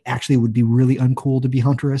life and you're like, actually, it would be really uncool to be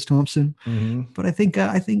Hunter S. Thompson. But I think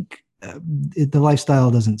the lifestyle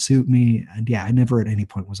doesn't suit me. And yeah, I never at any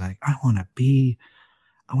point was like, I want to be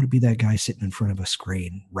that guy sitting in front of a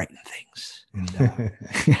screen writing things. And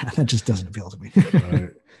that just doesn't appeal to me.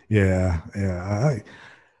 Right. Yeah.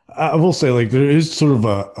 I will say, like, there is sort of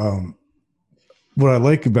a, what I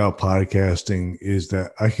like about podcasting is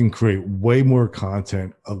that I can create way more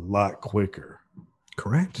content a lot quicker.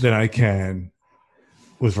 Correct. Than I can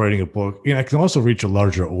with writing a book. I can also reach a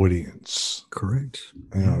larger audience. Correct.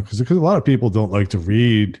 Because a lot of people don't like to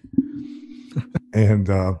read. And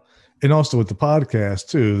also with the podcast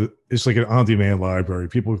too, it's like an on-demand library.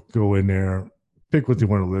 People go in there, pick what they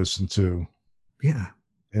want to listen to. Yeah.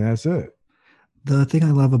 And that's it. The thing I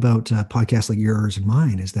love about podcasts like yours and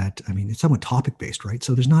mine is that, it's somewhat topic-based, right?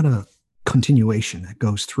 So there's not a continuation that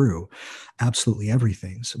goes through absolutely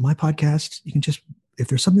everything. So my podcast, you can just, if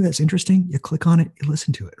there's something that's interesting, you click on it, you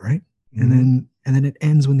listen to it, right? And then it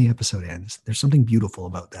ends when the episode ends. There's something beautiful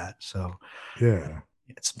about that. So yeah,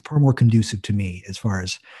 it's far more conducive to me as far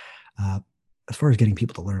as getting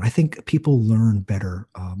people to learn. I think people learn better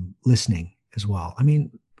listening as well.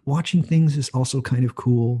 Watching things is also kind of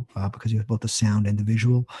cool because you have both the sound and the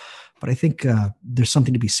visual. But I think there's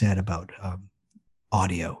something to be said about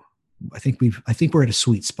audio. I think we're at a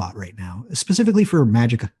sweet spot right now, specifically for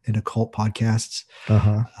magic and occult podcasts.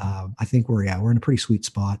 I think we're in a pretty sweet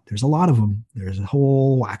spot. There's a lot of them. There's a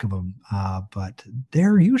whole whack of them, but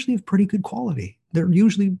they're usually of pretty good quality. They're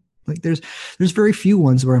usually like there's very few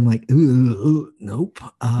ones where I'm like, ooh, nope.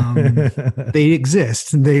 They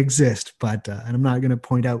exist, but and I'm not going to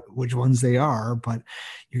point out which ones they are, but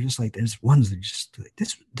you're just like, there's ones that are just like,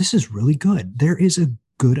 this is really good. There is a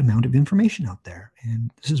good amount of information out there,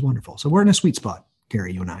 and this is wonderful. So we're in a sweet spot,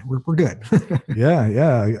 Gary. You and I, we're good.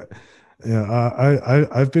 Yeah.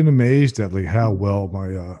 I've been amazed at like how well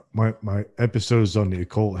my episodes on the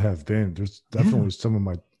occult have been. There's definitely some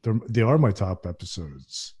of they are my top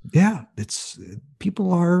episodes. Yeah,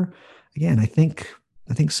 people are, again, I think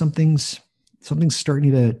something's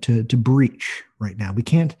starting to breach right now. We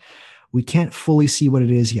can't fully see what it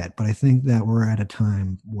is yet, but I think that we're at a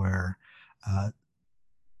time where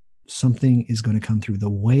something is going to come through. The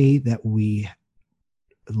way that we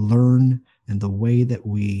learn and the way that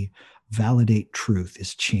we validate truth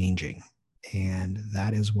is changing, and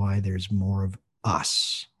that is why there's more of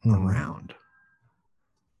us around.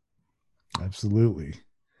 Absolutely.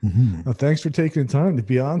 Well, thanks for taking the time to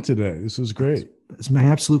be on today. This was great. It's my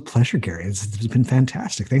absolute pleasure, Gary. It's been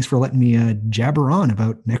fantastic. Thanks for letting me jabber on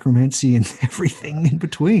about necromancy and everything in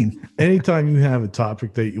between. Anytime you have a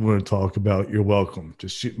topic that you want to talk about, you're welcome.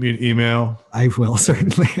 Just shoot me an email. I will,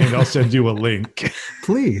 certainly. And I'll send you a link.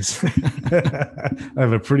 Please. I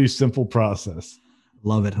have a pretty simple process.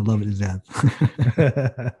 Love it. I love it to death.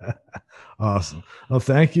 Awesome. Well,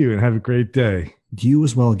 thank you and have a great day. You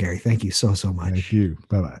as well, Gary. Thank you so much. Thank you.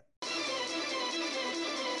 Bye-bye.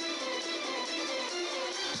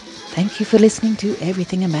 Thank you for listening to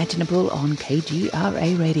Everything Imaginable on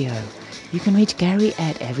KGRA Radio. You can reach Gary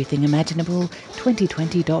at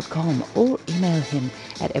everythingimaginable2020.com or email him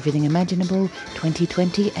at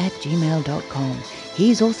everythingimaginable2020@gmail.com.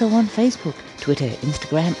 He's also on Facebook, Twitter,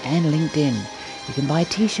 Instagram, and LinkedIn. You can buy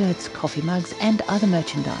t-shirts, coffee mugs, and other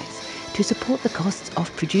merchandise to support the costs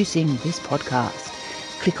of producing this podcast.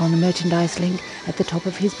 Click on the merchandise link at the top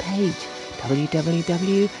of his page.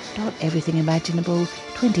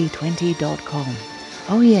 www.everythingimaginable2020.com.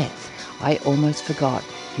 Oh yes, I almost forgot.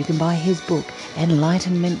 You can buy his book,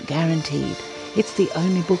 Enlightenment Guaranteed. It's the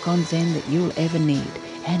only book on Zen that you'll ever need,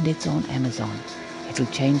 and it's on Amazon. It'll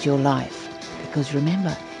change your life, because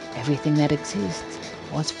remember, everything that exists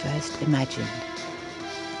was first imagined.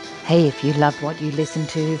 Hey, if you loved what you listened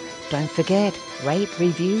to, don't forget, rate,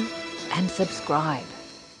 review, and subscribe.